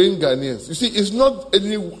to train Ghanaians. You see, it's not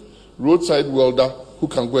any roadside welder who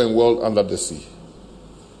can go and weld under the sea.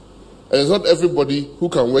 And it's not everybody who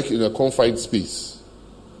can work in a confined space.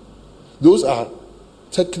 Those are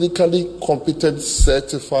technically competent,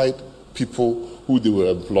 certified people who they will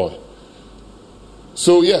employ.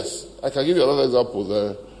 So yes, I can give you another example.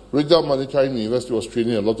 The Regional Manufacturing University was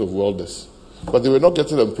training a lot of welders, but they were not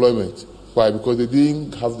getting employment. Why? Because they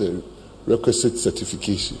didn't have the requisite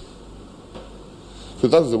certification. So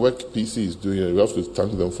that's the work PC is doing, and we have to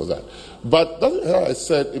thank them for that. But that's how I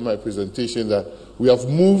said in my presentation that we have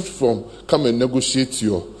moved from come and negotiate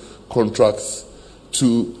your contracts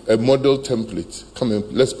to a model template. Come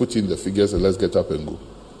and let's put in the figures and let's get up and go.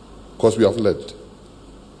 Because we have learned.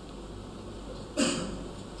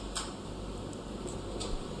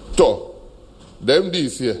 So, the MD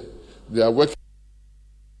is here. They are working.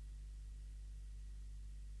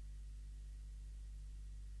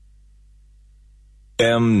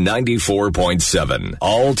 M94.7.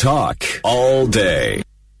 All talk, all day.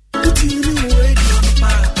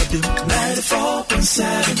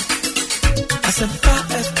 94.7. Asampa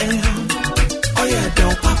FM. Oh yeah,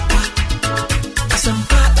 don't papa.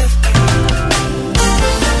 Asampa FM.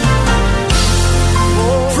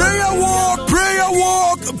 Prayer walk, prayer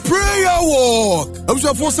walk, prayer walk. I was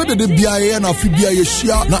for said the BIA and Afibia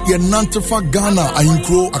Yeshia, not your Nantefa Ghana,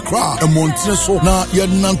 Ainkro, Accra, and Montreso, na your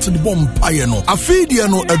Nanted Bompayano.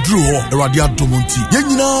 Afidiano, a drew, a Radia Domonti.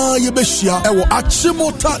 Yenina Yebeshia, our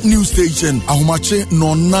Achimota news station, Ahumache,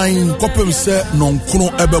 no 9, Copemse, non Kuno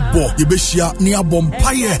Ebebo, Yebeshia, near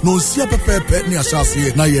Bompaye, no Sia Pepe, near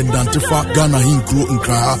Sasi, na your Nantefa Ghana, Ainkro, and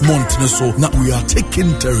Kra, Montreso, now we are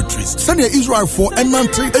taking territories. Send Israel for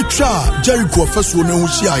Enante, Echa, Jericho, first one,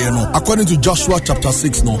 according to Joshua chapter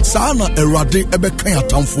 6, no, Sana Erade Ebekaya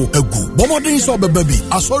Tamfo Egu. Bomodin so baby,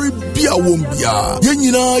 Asori Bia Wombia.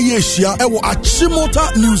 Yenina Yeshia, Ewo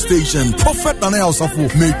Achimota news station. Prophet Daniel Safo,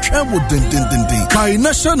 me Trembo Din. Kai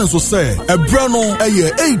Nation so say, Ebrano,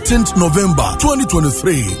 18th November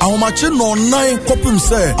 2023. Ahomache no 9 Kopim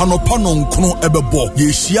say, Anopanon Kuno Ebebo.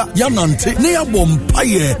 Yeshia, Yanante, Nea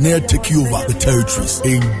Bompaye, Nea take over the territories.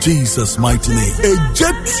 In Jesus' mighty name. A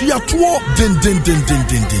jet Yatwo Din.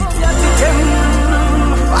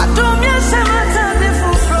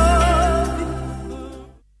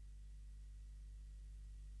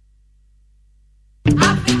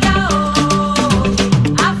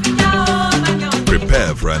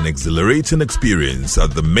 Prepare for an exhilarating experience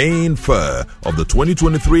at the main fair of the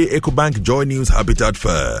 2023 EcoBank Joy News Habitat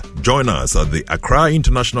Fair. Join us at the Accra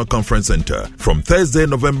International Conference Center from Thursday,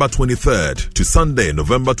 November 23rd to Sunday,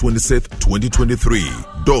 November 26th, 2023.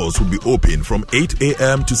 Doors will be open from 8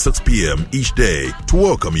 a.m. to 6 p.m. each day to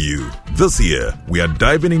welcome you. This year, we are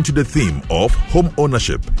diving into the theme of home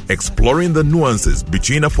ownership, exploring the nuances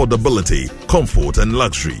between affordability, comfort, and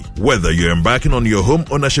luxury. Whether you're embarking on your home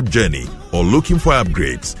ownership journey or looking for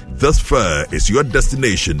upgrades, this fair is your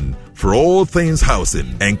destination. For all things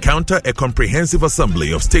housing, encounter a comprehensive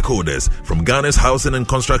assembly of stakeholders from Ghana's housing and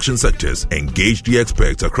construction sectors. Engage the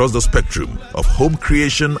experts across the spectrum of home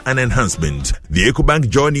creation and enhancement. The EcoBank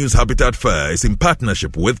Joy News Habitat Fair is in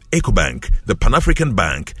partnership with EcoBank, the Pan-African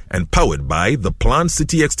Bank, and powered by the Planned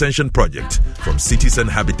City Extension Project from Cities and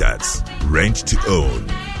Habitats. Rent to own.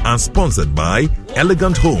 And sponsored by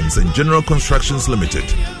Elegant Homes and General Constructions Limited,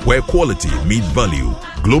 where quality meets value.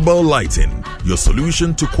 Global Lighting, your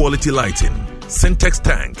solution to quality lighting. Syntex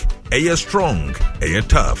Tank, Air Strong, Air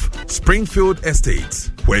Tough. Springfield Estates,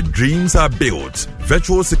 where dreams are built.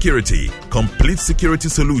 Virtual Security, complete security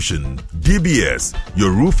solution. DBS,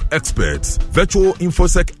 your roof experts. Virtual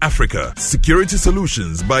InfoSec Africa, security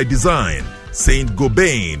solutions by design. Saint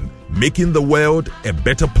Gobain, making the world a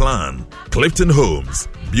better plan. Clifton Homes,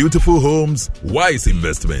 beautiful homes, wise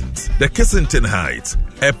investments. The Kensington Heights,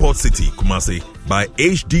 Airport City, Kumasi, by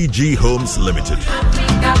HDG Homes Limited.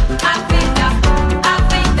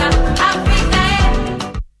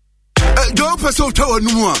 Don't pass out no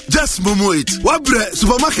more. Just momo it. What bread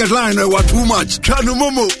supermarket line what too much. Try no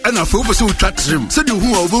momo and I feel so tax him. Said you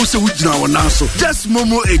who are both so now and so. Just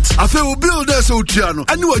momo it. I feel build us so tiano.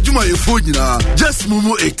 I knew what you my phone now. Just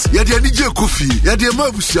momo it. Ya the DJ coffee. Ya the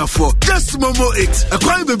mabusia for. Just momo it. A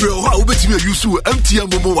crime baby how bet me use MTN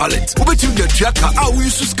momo wallet. Ubet you get tracker. How we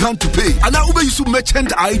use to scan to pay. And now ube use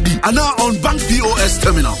merchant ID. And now on bank POS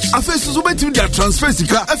terminals. I face to ubet you their transfer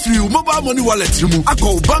sika. If you mobile money wallet you move. I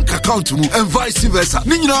call bank account to and vice versa.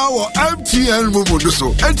 Nina our MTN Momo do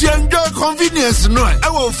so. And you enjoy convenience no.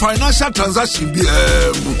 Our financial transaction be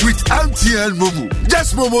with MTN Momo.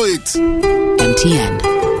 Just Momo it. MTN.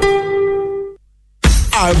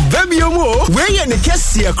 Abemiomo, where you the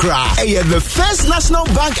Kessia Cra, the First National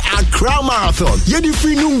Bank Accra Marathon. Yedi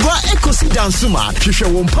free numba ekosi dansuma. Shisha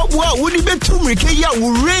wompabwa wudi betumrikeya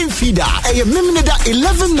rain feeder. Mimida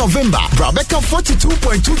 11 November. Brabeka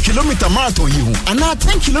 42.2 kilometer marathon you. Ana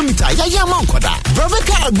 10 kilometer ya mankwada.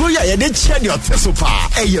 Brabeka agoya ya de chedi otesopa.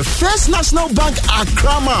 First National Bank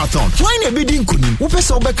Accra Marathon. Wine a bidding kunim.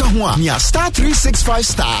 Upesa obeka hua. Nia star 365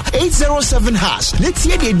 star 807 hash. Let's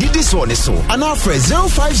hear the did this one so. Ana for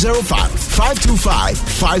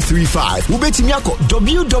 0505-525-535. Ubetimiako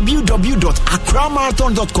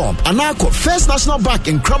www.accramarathon.com. Anako First National Bank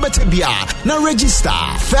in Krabetebia. Na register.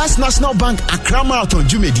 First National Bank Accra Marathon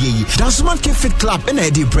Jumedi. Dansuman K Fit Club in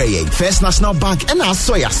Eddie Bray. First National Bank and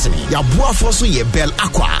Asoyasi. Yabua Fosu Ye Bell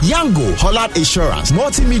Aqua. Yango Hollard Insurance.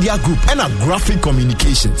 Multimedia Group and a Graphic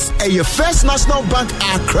Communications. First National Bank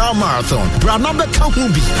Accra Marathon. Branabe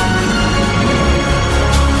Kahubi.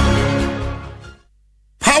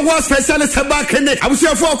 Power specialist Heba Clinic. I was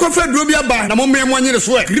here for a coffee drobia bar. Na mommy money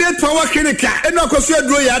sweat. Great Power Clinic. And no coffee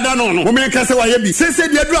draw ya dano. Mommy kase wa yebi. Say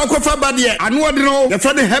the draw coffee badia. Anu adino. The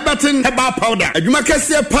friend Hebatin Heba powder. Ejuma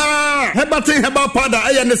kase pa. Hebatin Heba powder.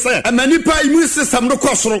 Aya ne say. E manipa immune system no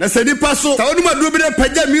kosoro. E se nipa so. Sa oduma drobia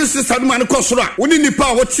pagya immune system no kosoro. Oni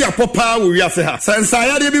nipa woti apopa wo wiase ha. Sensa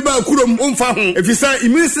ya de bi ba kurom umfa ho. If you say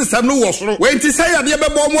immune system no wosoro. We nti say ya de be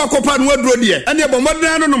bo mo akopa no aduro de. Ene bo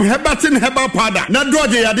modern no Hebatin Heba powder. Na draw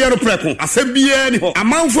ya de no preko asebie ni ho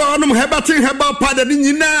amanfo onom Hebatin Heba powder ni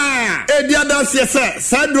nyina e dia dance yesa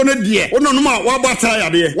sadro no de ononom a wabata ya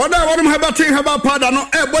de wada onom Hebatin Heba powder no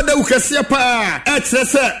e boda ukese pa e kire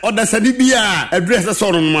se odasade bia address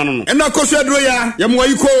so onom no e na koso adro ya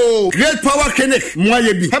yemwayiko Great Power Clinic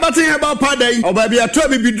moaye bi Hebatin Heba powder yi oba bia to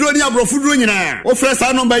bibidro ni abrofo dro nyina o fresh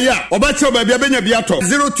number ya oba che oba bia benya bia to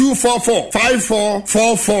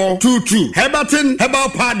 0244544422 Hebatin Heba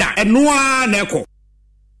powder enoa na eko.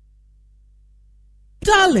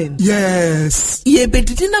 Darling. Yes. Ye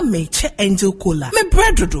bedidina meche Angel Cola. Me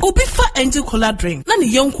bread obi fa Angel Cola drink. Na ni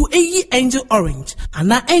yonku eyi Angel Orange.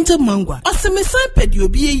 Ana Angel Mango. Ose me san pedi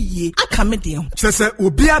obi eyi. Aka me de ho. Sese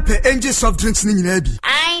obi ape Angel soft drinks ni nyina bi.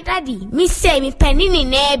 Ai daddy, me say me penny ni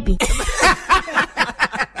na bi.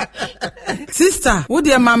 Sister, wo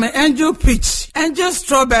de mama Angel Peach, Angel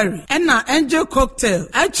Strawberry, and na Angel Cocktail.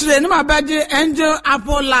 Actually, no my body Angel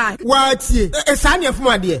Apple Lime. What ye? Esani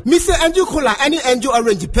afuma de. Me say Angel Cola, any Angel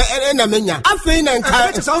Orange, pe na menya. Afei na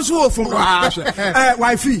nka. It's also from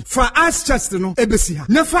wifey. For us just no ebesi ha.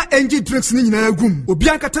 Never Angel drinks ni nyina gum. Obi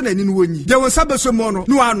ankata na ni no wonyi. De won sabeso mo no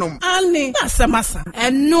anom. Ani, na samasa.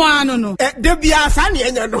 Eno ano no. De bia asani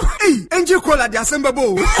enya no. Hey, Angel Cola de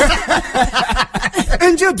asembabo.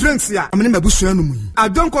 Angel drinks ya. I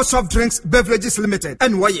don't call soft drinks beverages limited.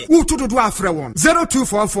 And why? Who to do after one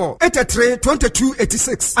 0244 83 22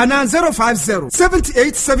 86 and 050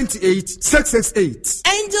 78 78 668.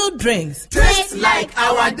 Angel drinks taste like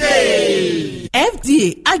our day.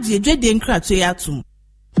 FDA Ajeje Denkra Toyatum.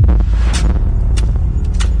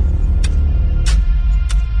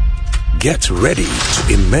 Get ready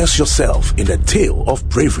to immerse yourself in a tale of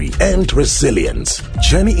bravery and resilience.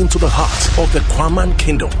 Journey into the heart of the Kwaman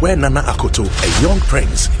Kingdom, where Nana Akoto, a young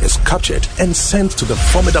prince, is captured and sent to the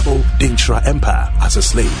formidable Dintra Empire as a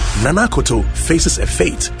slave. Nana Akoto faces a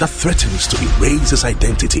fate that threatens to erase his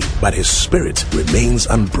identity, but his spirit remains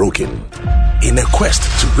unbroken. In a quest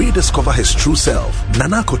to rediscover his true self,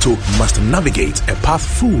 Nana Akoto must navigate a path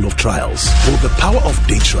full of trials. Will the power of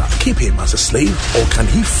Datra keep him as a slave, or can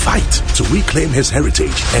he fight to reclaim his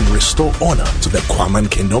heritage and restore honor to the Kwaman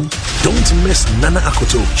Kingdom? Don't miss Nana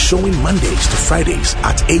Akoto, showing Mondays to Fridays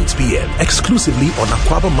at 8 p.m. exclusively on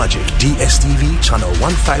Aquaba Magic, DSTV channel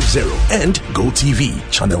 150 and GoTV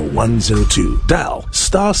channel 102. Dial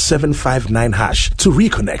 *759# to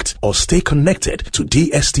reconnect or stay connected to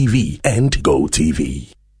DSTV and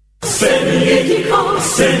GoTV.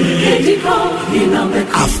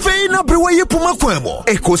 Afei na brewa ye puma kwemo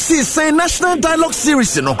ekosi sen National Dialogue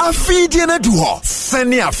Series no afei die na du ho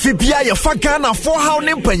sene afei bia ye fa Ghana for how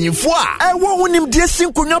ne mpanyimfo a ewo wonim die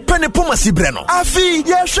sinkonwa pene poma sibre no afei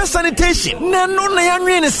ye hwe sanitation na no na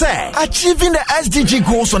yanwe ne say achieving the SDG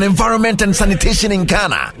goals on environment and sanitation in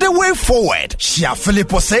Ghana the way forward Shia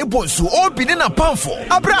Philippo Seibosu obi ne na pamfo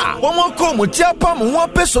abra womo ko mo tia pam ho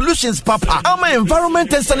pe solutions papa ama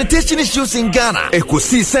environment and sanitation issues in Ghana.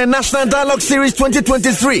 Ekosi say National Dialogue Series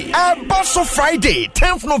 2023. Also Friday,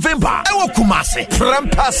 10th November. Ewo Kumasi,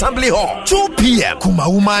 Prempa Assembly Hall, 2 p.m.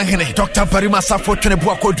 Kumauma Hene, Dr. Parima Safo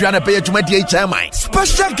Tenebu Akodriana Beyajumadi HMI.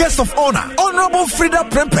 Special guest of honor, Honorable Frida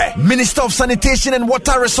Prempe, Minister of Sanitation and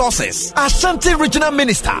Water Resources. Ashanti Regional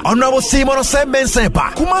Minister, Honorable Simon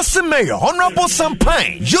Osembensempa. Kumasi Mayor, Honorable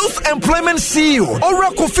Sampine. Youth Employment CEO,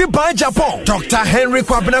 Orakofi by Japan. Dr. Henry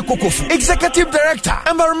Kwabena Kokofu, Executive Director,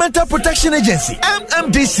 Environmental Protection Agency,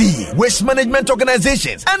 MMDC, Waste Management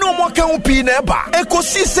Organizations, and Omwaka Upi Neba,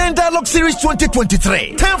 Ekosi Sen Dialogue Series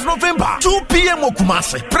 2023, 10th November, 2 p.m.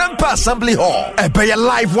 Okumasi, Prempa Assembly Hall. Ebaya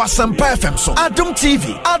Live Wasampa FM so, Adum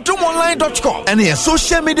TV, adumonline.com, and your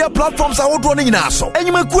social media platforms are all running in Aso. And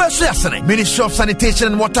you may go as Ministry of Sanitation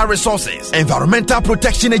and Water Resources, Environmental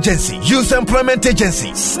Protection Agency, Youth Employment Agency,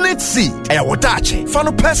 SNITC, Ewodachi,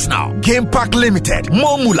 Fano Personal, Game Park Limited,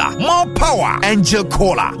 More Mula, More Power, Angel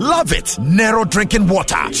Cola. Love it. Narrow drinking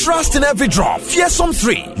water. Trust in every drop. Fearsome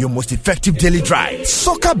 3, your most effective daily drive.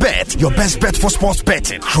 Soccer Bet, your best bet for sports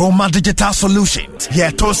betting. Chroma Digital Solutions.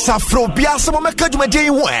 Yeto Safro Biasa Momekajuma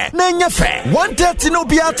J1. Nanya Fair. 130 no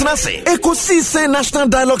Biatanase. Ekosi say National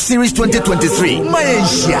Dialogue Series 2023.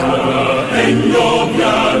 Malaysia.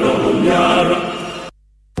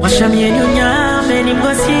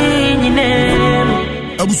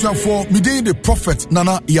 Abusuafo, midday the prophet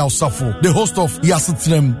Nana Yaosafo, the host of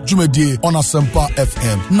Yasitinem Jumedie on Asempa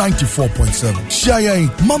FM 94.7.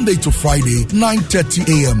 Shia Monday to Friday, 9:30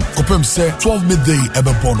 a.m. Kopem say 12 midday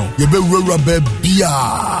ebebono. Yebe rura be bia.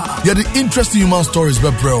 Yeah, the interesting human stories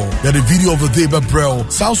be bro. Yeah, the video of the day be bro.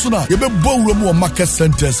 Sausuna yebe bo remu o market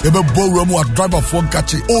centers. Yebe bo remu a driver phone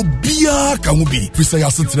catch. Obia kamubi. Fisa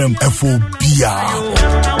Yasitinem FO bia.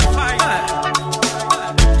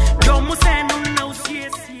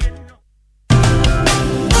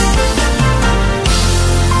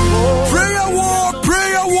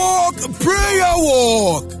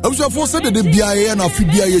 Abusuafo said the BIA na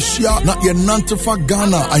Fibia Yeshia na ye nantefa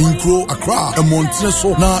Ghana ayinkro Accra emontre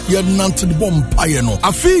so na ye nante de bompaye no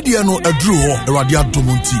afidie no aduru ho Awurade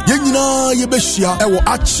adomonti ye nyina ye behia ewo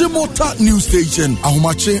Achimota news station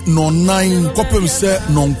ahomache no 9 kopem se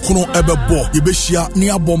no nkono ebebo ye behia ne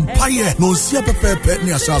abompaye no nsia pepepe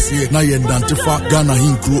ne asase na ye nantefa Ghana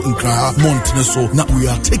ayinkro nkra montre so na we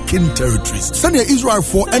are taking territories senior Israel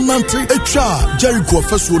for enante etwa Jericho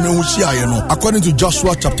feso ne ho hia ye no according to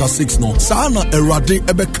Joshua chapter 6 no sana Awurade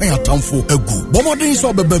ebekan atamfo egu bomodin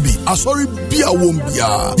so bebabi asori bia wom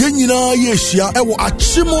bia ye nyina ye hia ewo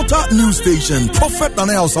Achimota news station prophet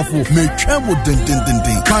Nana Yaosafo me twemo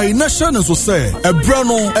den kai nation so say ebra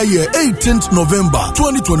no eye 18th November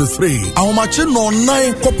 2023 ahomache no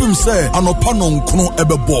 9 kopim say anopa no nkono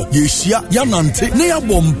ebebo ye hia yanante ne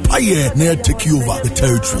yabompaye ne take over the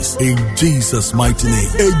territories in Jesus mighty name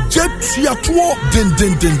ejetiato den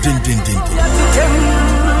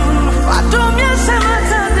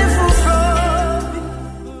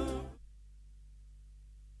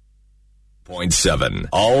 0.7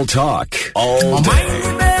 All talk, all day.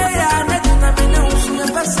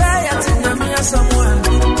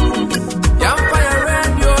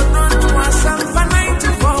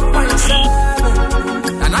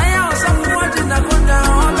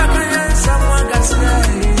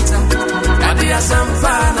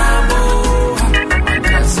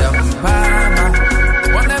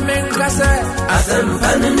 Asem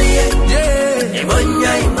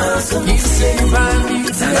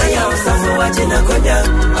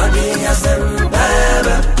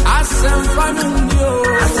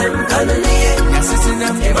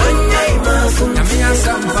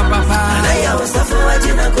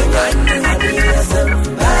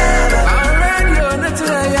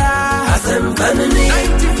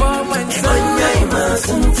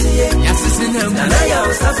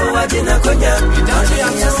wajina konya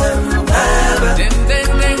asem baba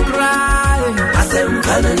den cry asem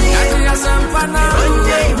kanani asem pana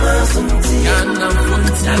onye masumti yana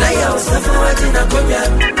funti na ya usafa wajina konya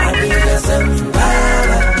asem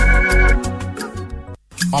baba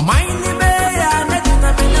o maini be ya na jina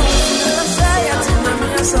be na say ya tina me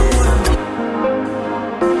someone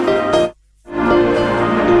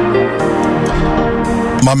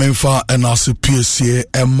Mamenfa and also PSA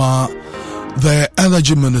Emma, the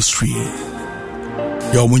Energy Ministry.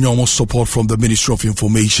 You almost support from the Ministry of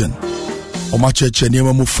Information. Oma Cheche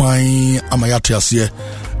Niema Mufai Amayati Asie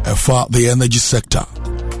for the energy sector.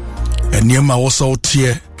 And Niema was out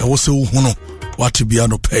here, and also Huno, what to be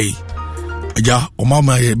on pay. Ja, Oma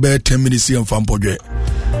my bear 10 minutes here from Podre.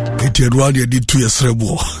 It did 2 years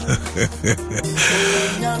rebo.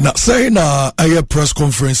 Now, saying a press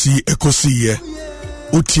conference, Ekosi.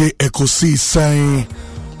 Utie Ekosi saying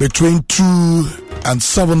between 2 and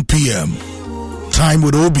 7 p.m. time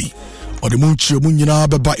with Obi or the Munchi Munina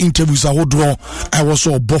Beba interviews I would draw. I was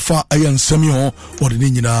so buffer Ayan Semio or the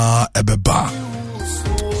Nina Ebeba.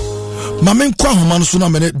 Mamen Kwa Mansuna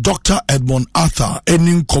Mene Dr. Edmond Arthur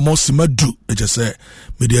Enin Komosi Madu. They just say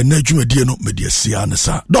Media Neju Mediano Media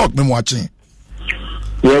Sianesa. Dog me watching.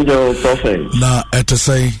 Yo, prophet. Na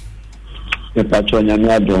etesay. Yeda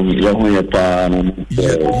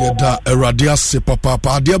eradia se papa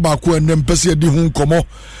adia ba ko enem pese di hu komo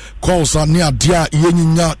calls ani adia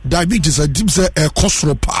yenyinya diabetes a dim se e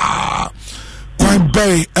kosoro pa kwan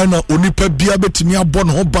bay ena onipa bia betimi abɔ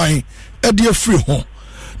no ho ban e de afiri ho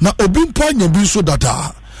na obi mpa nya bi so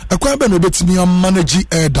dada e kwan be no betimi manage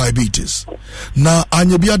diabetes na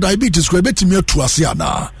anya bia diabetes ko betimi atu ase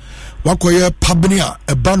ana wakoye pabnia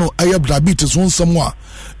eba no eye diabetes won samwa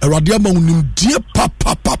eradia ma unim die papa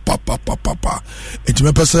enti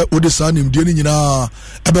me pese odisa nim die ni nyina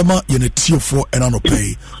ebema ye ne tiefo ena no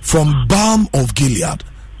pay from Balm of Gilead.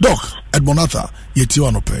 Doc Edmonatha ye ti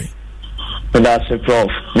no pay. That's a prof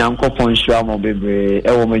nyankopon hwa mo bebre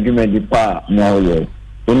e wo madwuma di pa mo ye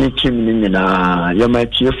oni tim ni nyina ye ma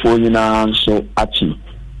tiefo nyina nso achi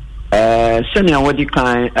senior wadi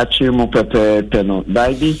kan achi mo pepe no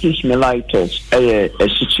diabetes mellitus a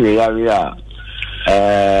situation area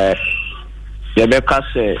yebeka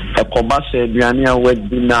se ekoba se aduane a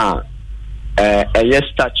wadi na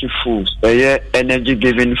starchy foods energy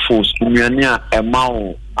giving foods aduane a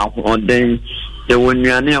emawo ahoden ye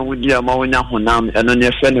wonuane a wodi a ma wonya honam eno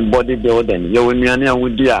ne fe ne body building ye wonuane a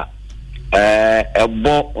wodi a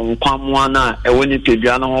ebo nkwamwa na ewoni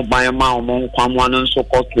pedua na ho ban ma omo nkwamwa no nso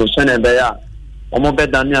koto se ne be ya omo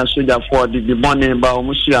bedane asoja for the bone ba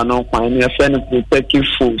omo hia no kwan ne fe ne protective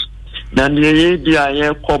foods na ye dia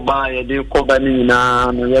ye koba ye de koba ni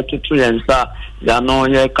na no ye tutu yensa ya no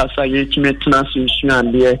ye kasa ye chimetuna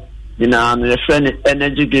sunsuande ni na no ye fe ne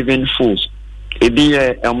energy giving foods ebi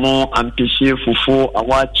ye emo ampisie fufu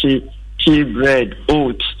awachi tea bread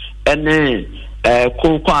oats ene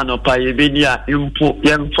koko anopa yebedia impo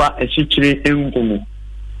yemfa esichire engumu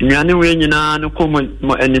nnuane we nyina no komo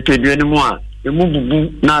enipedua ne mu a emu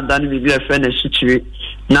bubu na adane bibi efe na esichire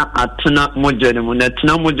na atena mogya ne mu na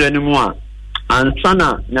atena mogya ne mu a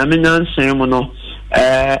ansana na menyansen mu no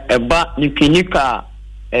eba ni klinika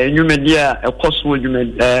enyumedia ekoso dwuma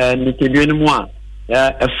ni pedua ne mu a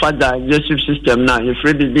efa digestive system na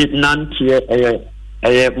yefre bibi nantie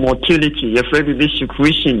motility yefre bibi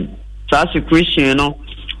secretion secretion no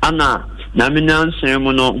ana na menyansen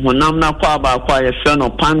mu no honam na kwa ba kwa yefe no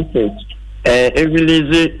pancreas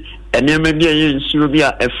release enema bi aye nsuo bi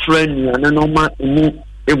a efra nuane no ma emu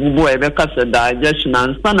ebubu ebeka se digestion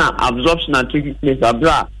and sana absorption and take place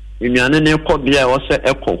abra nuane ne kɔ bia wo se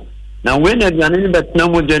ekɔ na we na nuane ne betena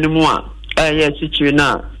mogya ne mu a eye sichiri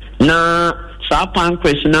na sa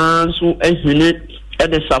pancreas na nso ehine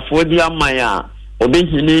de safo di amaya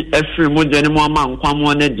obehini efiri mogya ne mu ama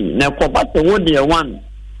nkwamo na di na kɔ ba se wo de one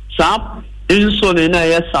sa insulin na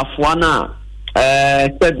eye safo na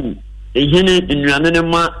sabi ehine nuane ne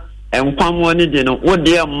ma enkwamo ne di no wo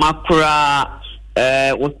de makra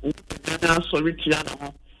na soritia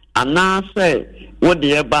no ana se wo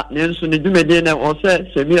de ba nenso ne dwumede na o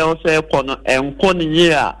se sebia o se kɔ no enko ne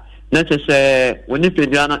ye a na se woni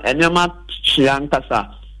pedua no enema chia nkasa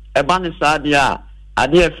eba ne saade a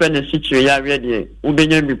ade efe ne sichire yare de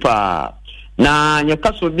ubenya bi pa na ye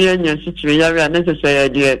kaso bi enya sichire yare na se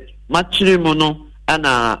de machire mu no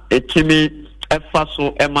ana etimi efa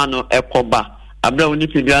so ema no ekoba abra woni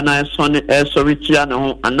pedua na soritia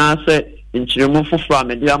no ana se nchiremu fufuru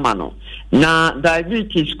amede ama no na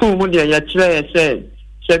diabetes school mu de ya kire ye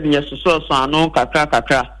se bi yesoso so ano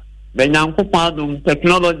kakra benyankopon adum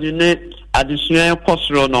technology ne adesua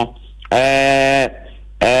kosoro no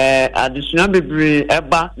additional bebre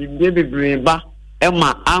eba imde bebre ba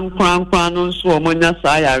ema ankran no nso omonya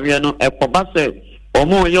saa yare no ekoba se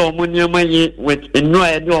omo ye omo niema yi with enu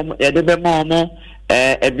ede be ma omo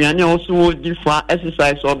aduane oso di fa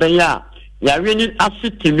exercise obeya yare ni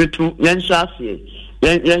asitimitu yenhyase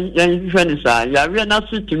yen hwene saa yare na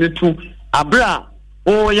asitimitu abra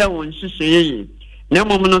o ye won hihye na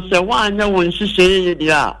mom no se wanya won hihye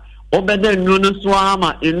dia obeda enu no so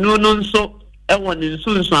ama enu no nso ewo ni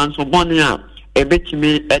nsunsu anso bone a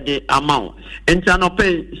ebetimi ede amawo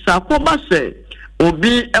entianope sakoba se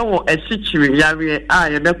obi ewo esichiri yare a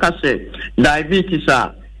yebeka se diabetes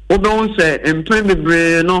a obewon se employ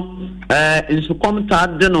bebre no insukom ta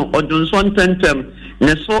de no odunso ntentem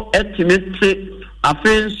ne so etimete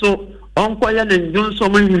afenso onkoye ne ndunso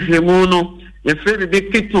mo hwehwemu no ye free be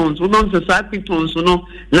ketones wo non se sa ketones no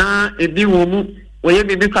na ebi wo mu oye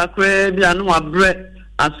bibi kakra bi anu abre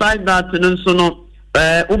aside that nso no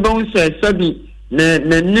ubon se sabi ne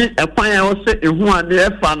ni ekwan ya wo se ehu ade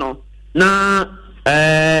efa no na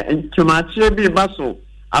ntumatie bi baso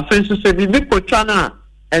afenso se bibi kotwa na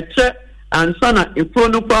eche ansa na ekro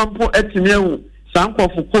no kwampo etime ewu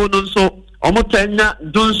sankofo ko no nso omotanya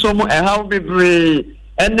dunso mu ehaw bebre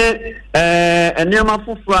ene enema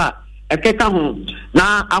fufura ekeka ho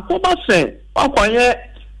na akoba se okoye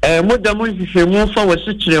modamu hwehwemu fa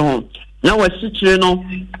wasikyire ho na wasikyire no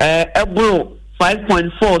ebro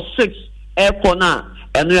 5.46 ekona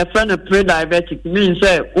eno ye friend pre-diabetic means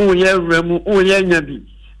say uye remu uye nyabi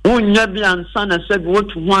unya bi ansa na se bi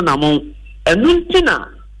wotu ho anamo enu ntina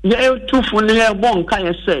ye tufu ne ye bon ka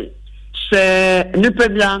ye se nipa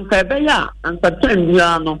bi anka ebeya anka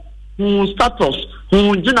tembia no hu status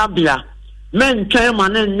hu jinabia men twen ma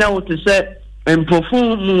na nya wotu se emprofu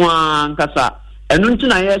mu ankasa enu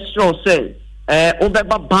ntina ye sure say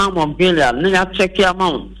obeba balm of Gilead na ya check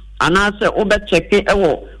amount anase obe check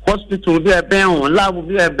ewo hospital bi ebe on lab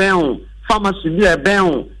bi ebe on pharmacy bi ebe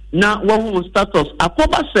on na wo status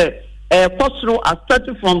akoba se possible as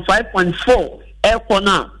 30 from 5.4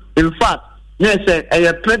 ekona in fact na say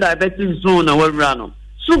pre-diabetic zone na wawra no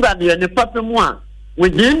sugar de ne papa mu a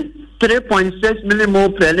within 3.6 millimole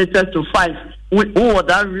per liter to 5 who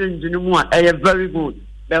that range no mu a very good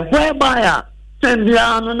but whereby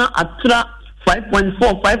tendiano na atra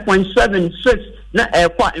 5.4 5.76 na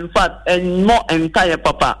ekwa in fact and more entire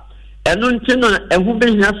papa enu ntino ehu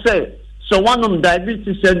be hia say so one of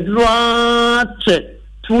diabetes edruate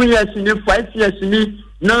 2 years ni 5 years ni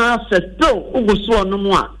na se still uguso onu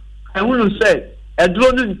mu a ehu no say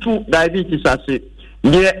edro no ntu diabetes ase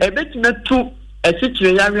de ebetime tu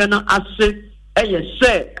esikyire yare na ase eye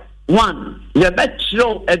say one ye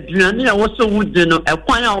betro aduane a wo so wudi no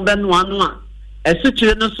ekwan a wo be no anu a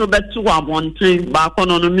esikyire no so betu abonten ba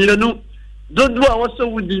kono no mienu dodo a wo so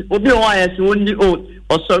wudi obi o ayese woni o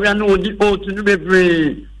osori na wodi o tunu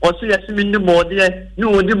bebre osi yesimi ndi bode ni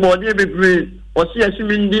wodi bode bebre osi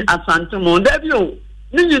yesimi ndi asante mo dabi o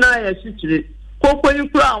ni nyina yesikyire kokoni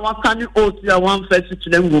kura waka ni o ti a wan fa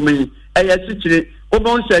sikyire ngome yesikyire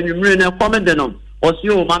obon se nwumre na komede no osi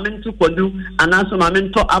o mamentu kodu anaso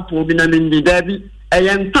mamento apo bi na ndi dabi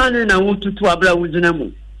eyentane na wotutu abra wudina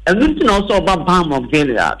mu enunti na also oba balm of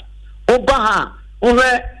Gilead oba ha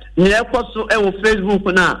owe ni ekoso ewo Facebook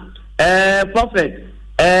na prophet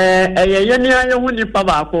ye ni aye huni pa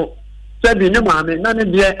baako sebi ni maame na ne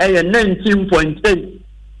de 19.8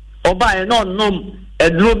 oba ye no nom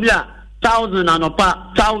eduro bi a 1000 anopa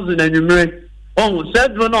 1000 anumre oh se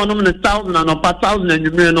eduro no nom ne 1000 anopa 1000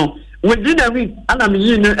 anumre no within a week ana me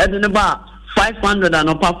yi ne edene ba 500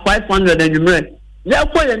 anopa 500 anumre ya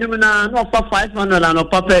kwa ye nimu na ofa 500 and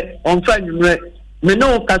papa on fa numre me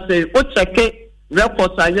no ka say o check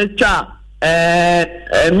records aye twa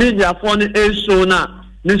media phone e show na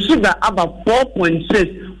ni sugar aba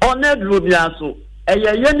 4.6 on edro bia so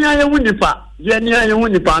ye ni aye wunipa ye ni aye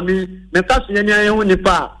wunipa mi me ka so ye ni aye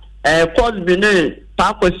wunipa cause bi ne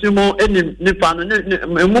pa kwasimo eni nipa no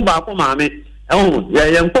ne mu ba ko maame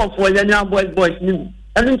ye nkofo ye ni boys ni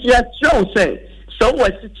enu ti ya show say so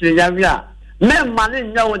what sikyire yare a men man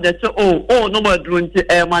nya wo de se no ma duro nti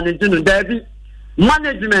manage no dabi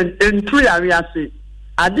management into area say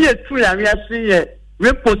ade etu area say ye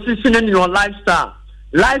repositioning your lifestyle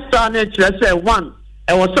na chere say one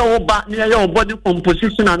e wo se wo ba ne your body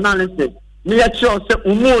composition analysis ne ya chere say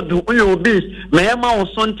umodu uyo obese me ya ma wo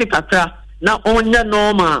so nti kakra na onye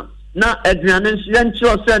normal na aduane nso ya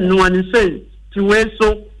chere say no ani say ti we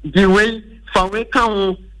so di we fa we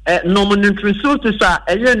kan normal nutrition sa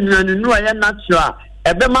eye nuanu nu eye natural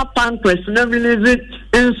ebe ma pancreas na release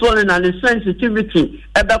insulin and sensitivity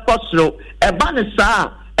ebe kosro eba ne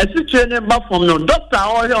sa esikyire ne ba from no doctor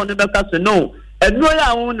all here on be ka say no eduro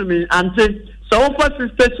ya wonu mi ante so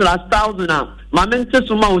offer 60,000 ma mente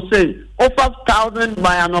suma o say offer 1,000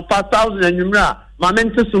 by an offer 1,000 enumra ma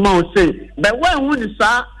mente suma o say but when hu ni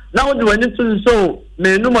sa na wo de wani tun so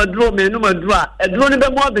me no maduro eduro ni be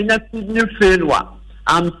mo abenya kidney failure.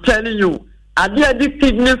 I'm telling you ade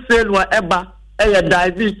kidney failure eba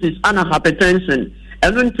diabetes and hypertension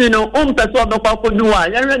and you know person do kwa kodu a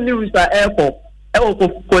ye news a airport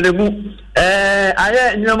kolebu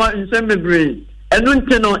aye nyama nsem bebre and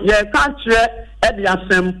you know ye ka kire e de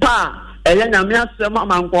asempa eye nyame asem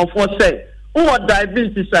amankofo say who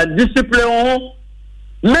diabetes a discipline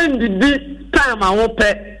men di time a wo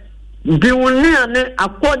pe di woni ane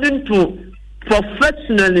according to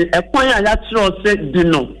professionally e kwan ya kire say di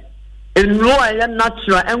no enro aye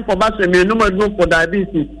natural enkoba se me no madu for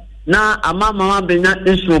diabetes na mama benya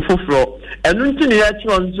issue foforo enu ntini ya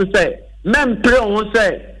kire nso say men pray on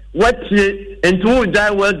say what ye into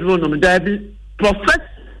die well do no diabetes profess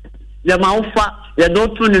ya maufa ya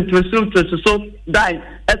don't tune into so diet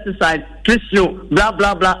exercise physio blah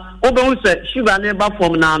blah blah obe who say sugar never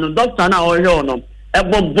form na no doctor na o here no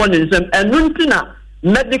ebo boni nsem enu ntina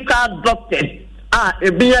medical doctor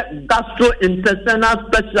ebi gastrointestinal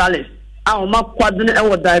specialist o ma kwadene e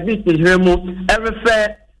wo diabetes remo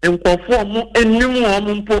every nkofo mu enim wo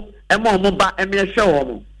mu mpo e ma mo ba e me hwe wo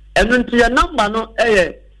mu enu nti ya number no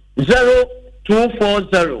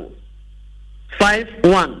 0240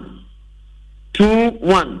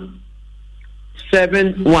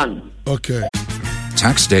 512171. Okay.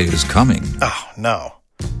 Tax day is coming. Oh, no.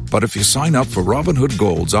 But if you sign up for Robinhood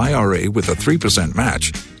Gold's IRA with a 3%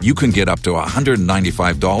 match, you can get up to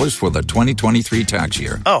 $195 for the 2023 tax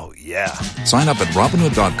year. Oh, yeah. Sign up at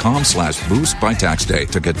Robinhood.com/boost by tax day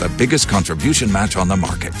to get the biggest contribution match on the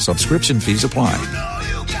market. Subscription fees apply.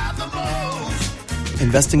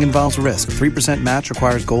 Investing involves risk. 3% match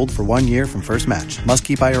requires gold for 1 year from first match. Must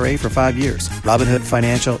keep IRA for 5 years. Robinhood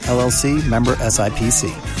Financial, LLC, member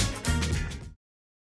SIPC.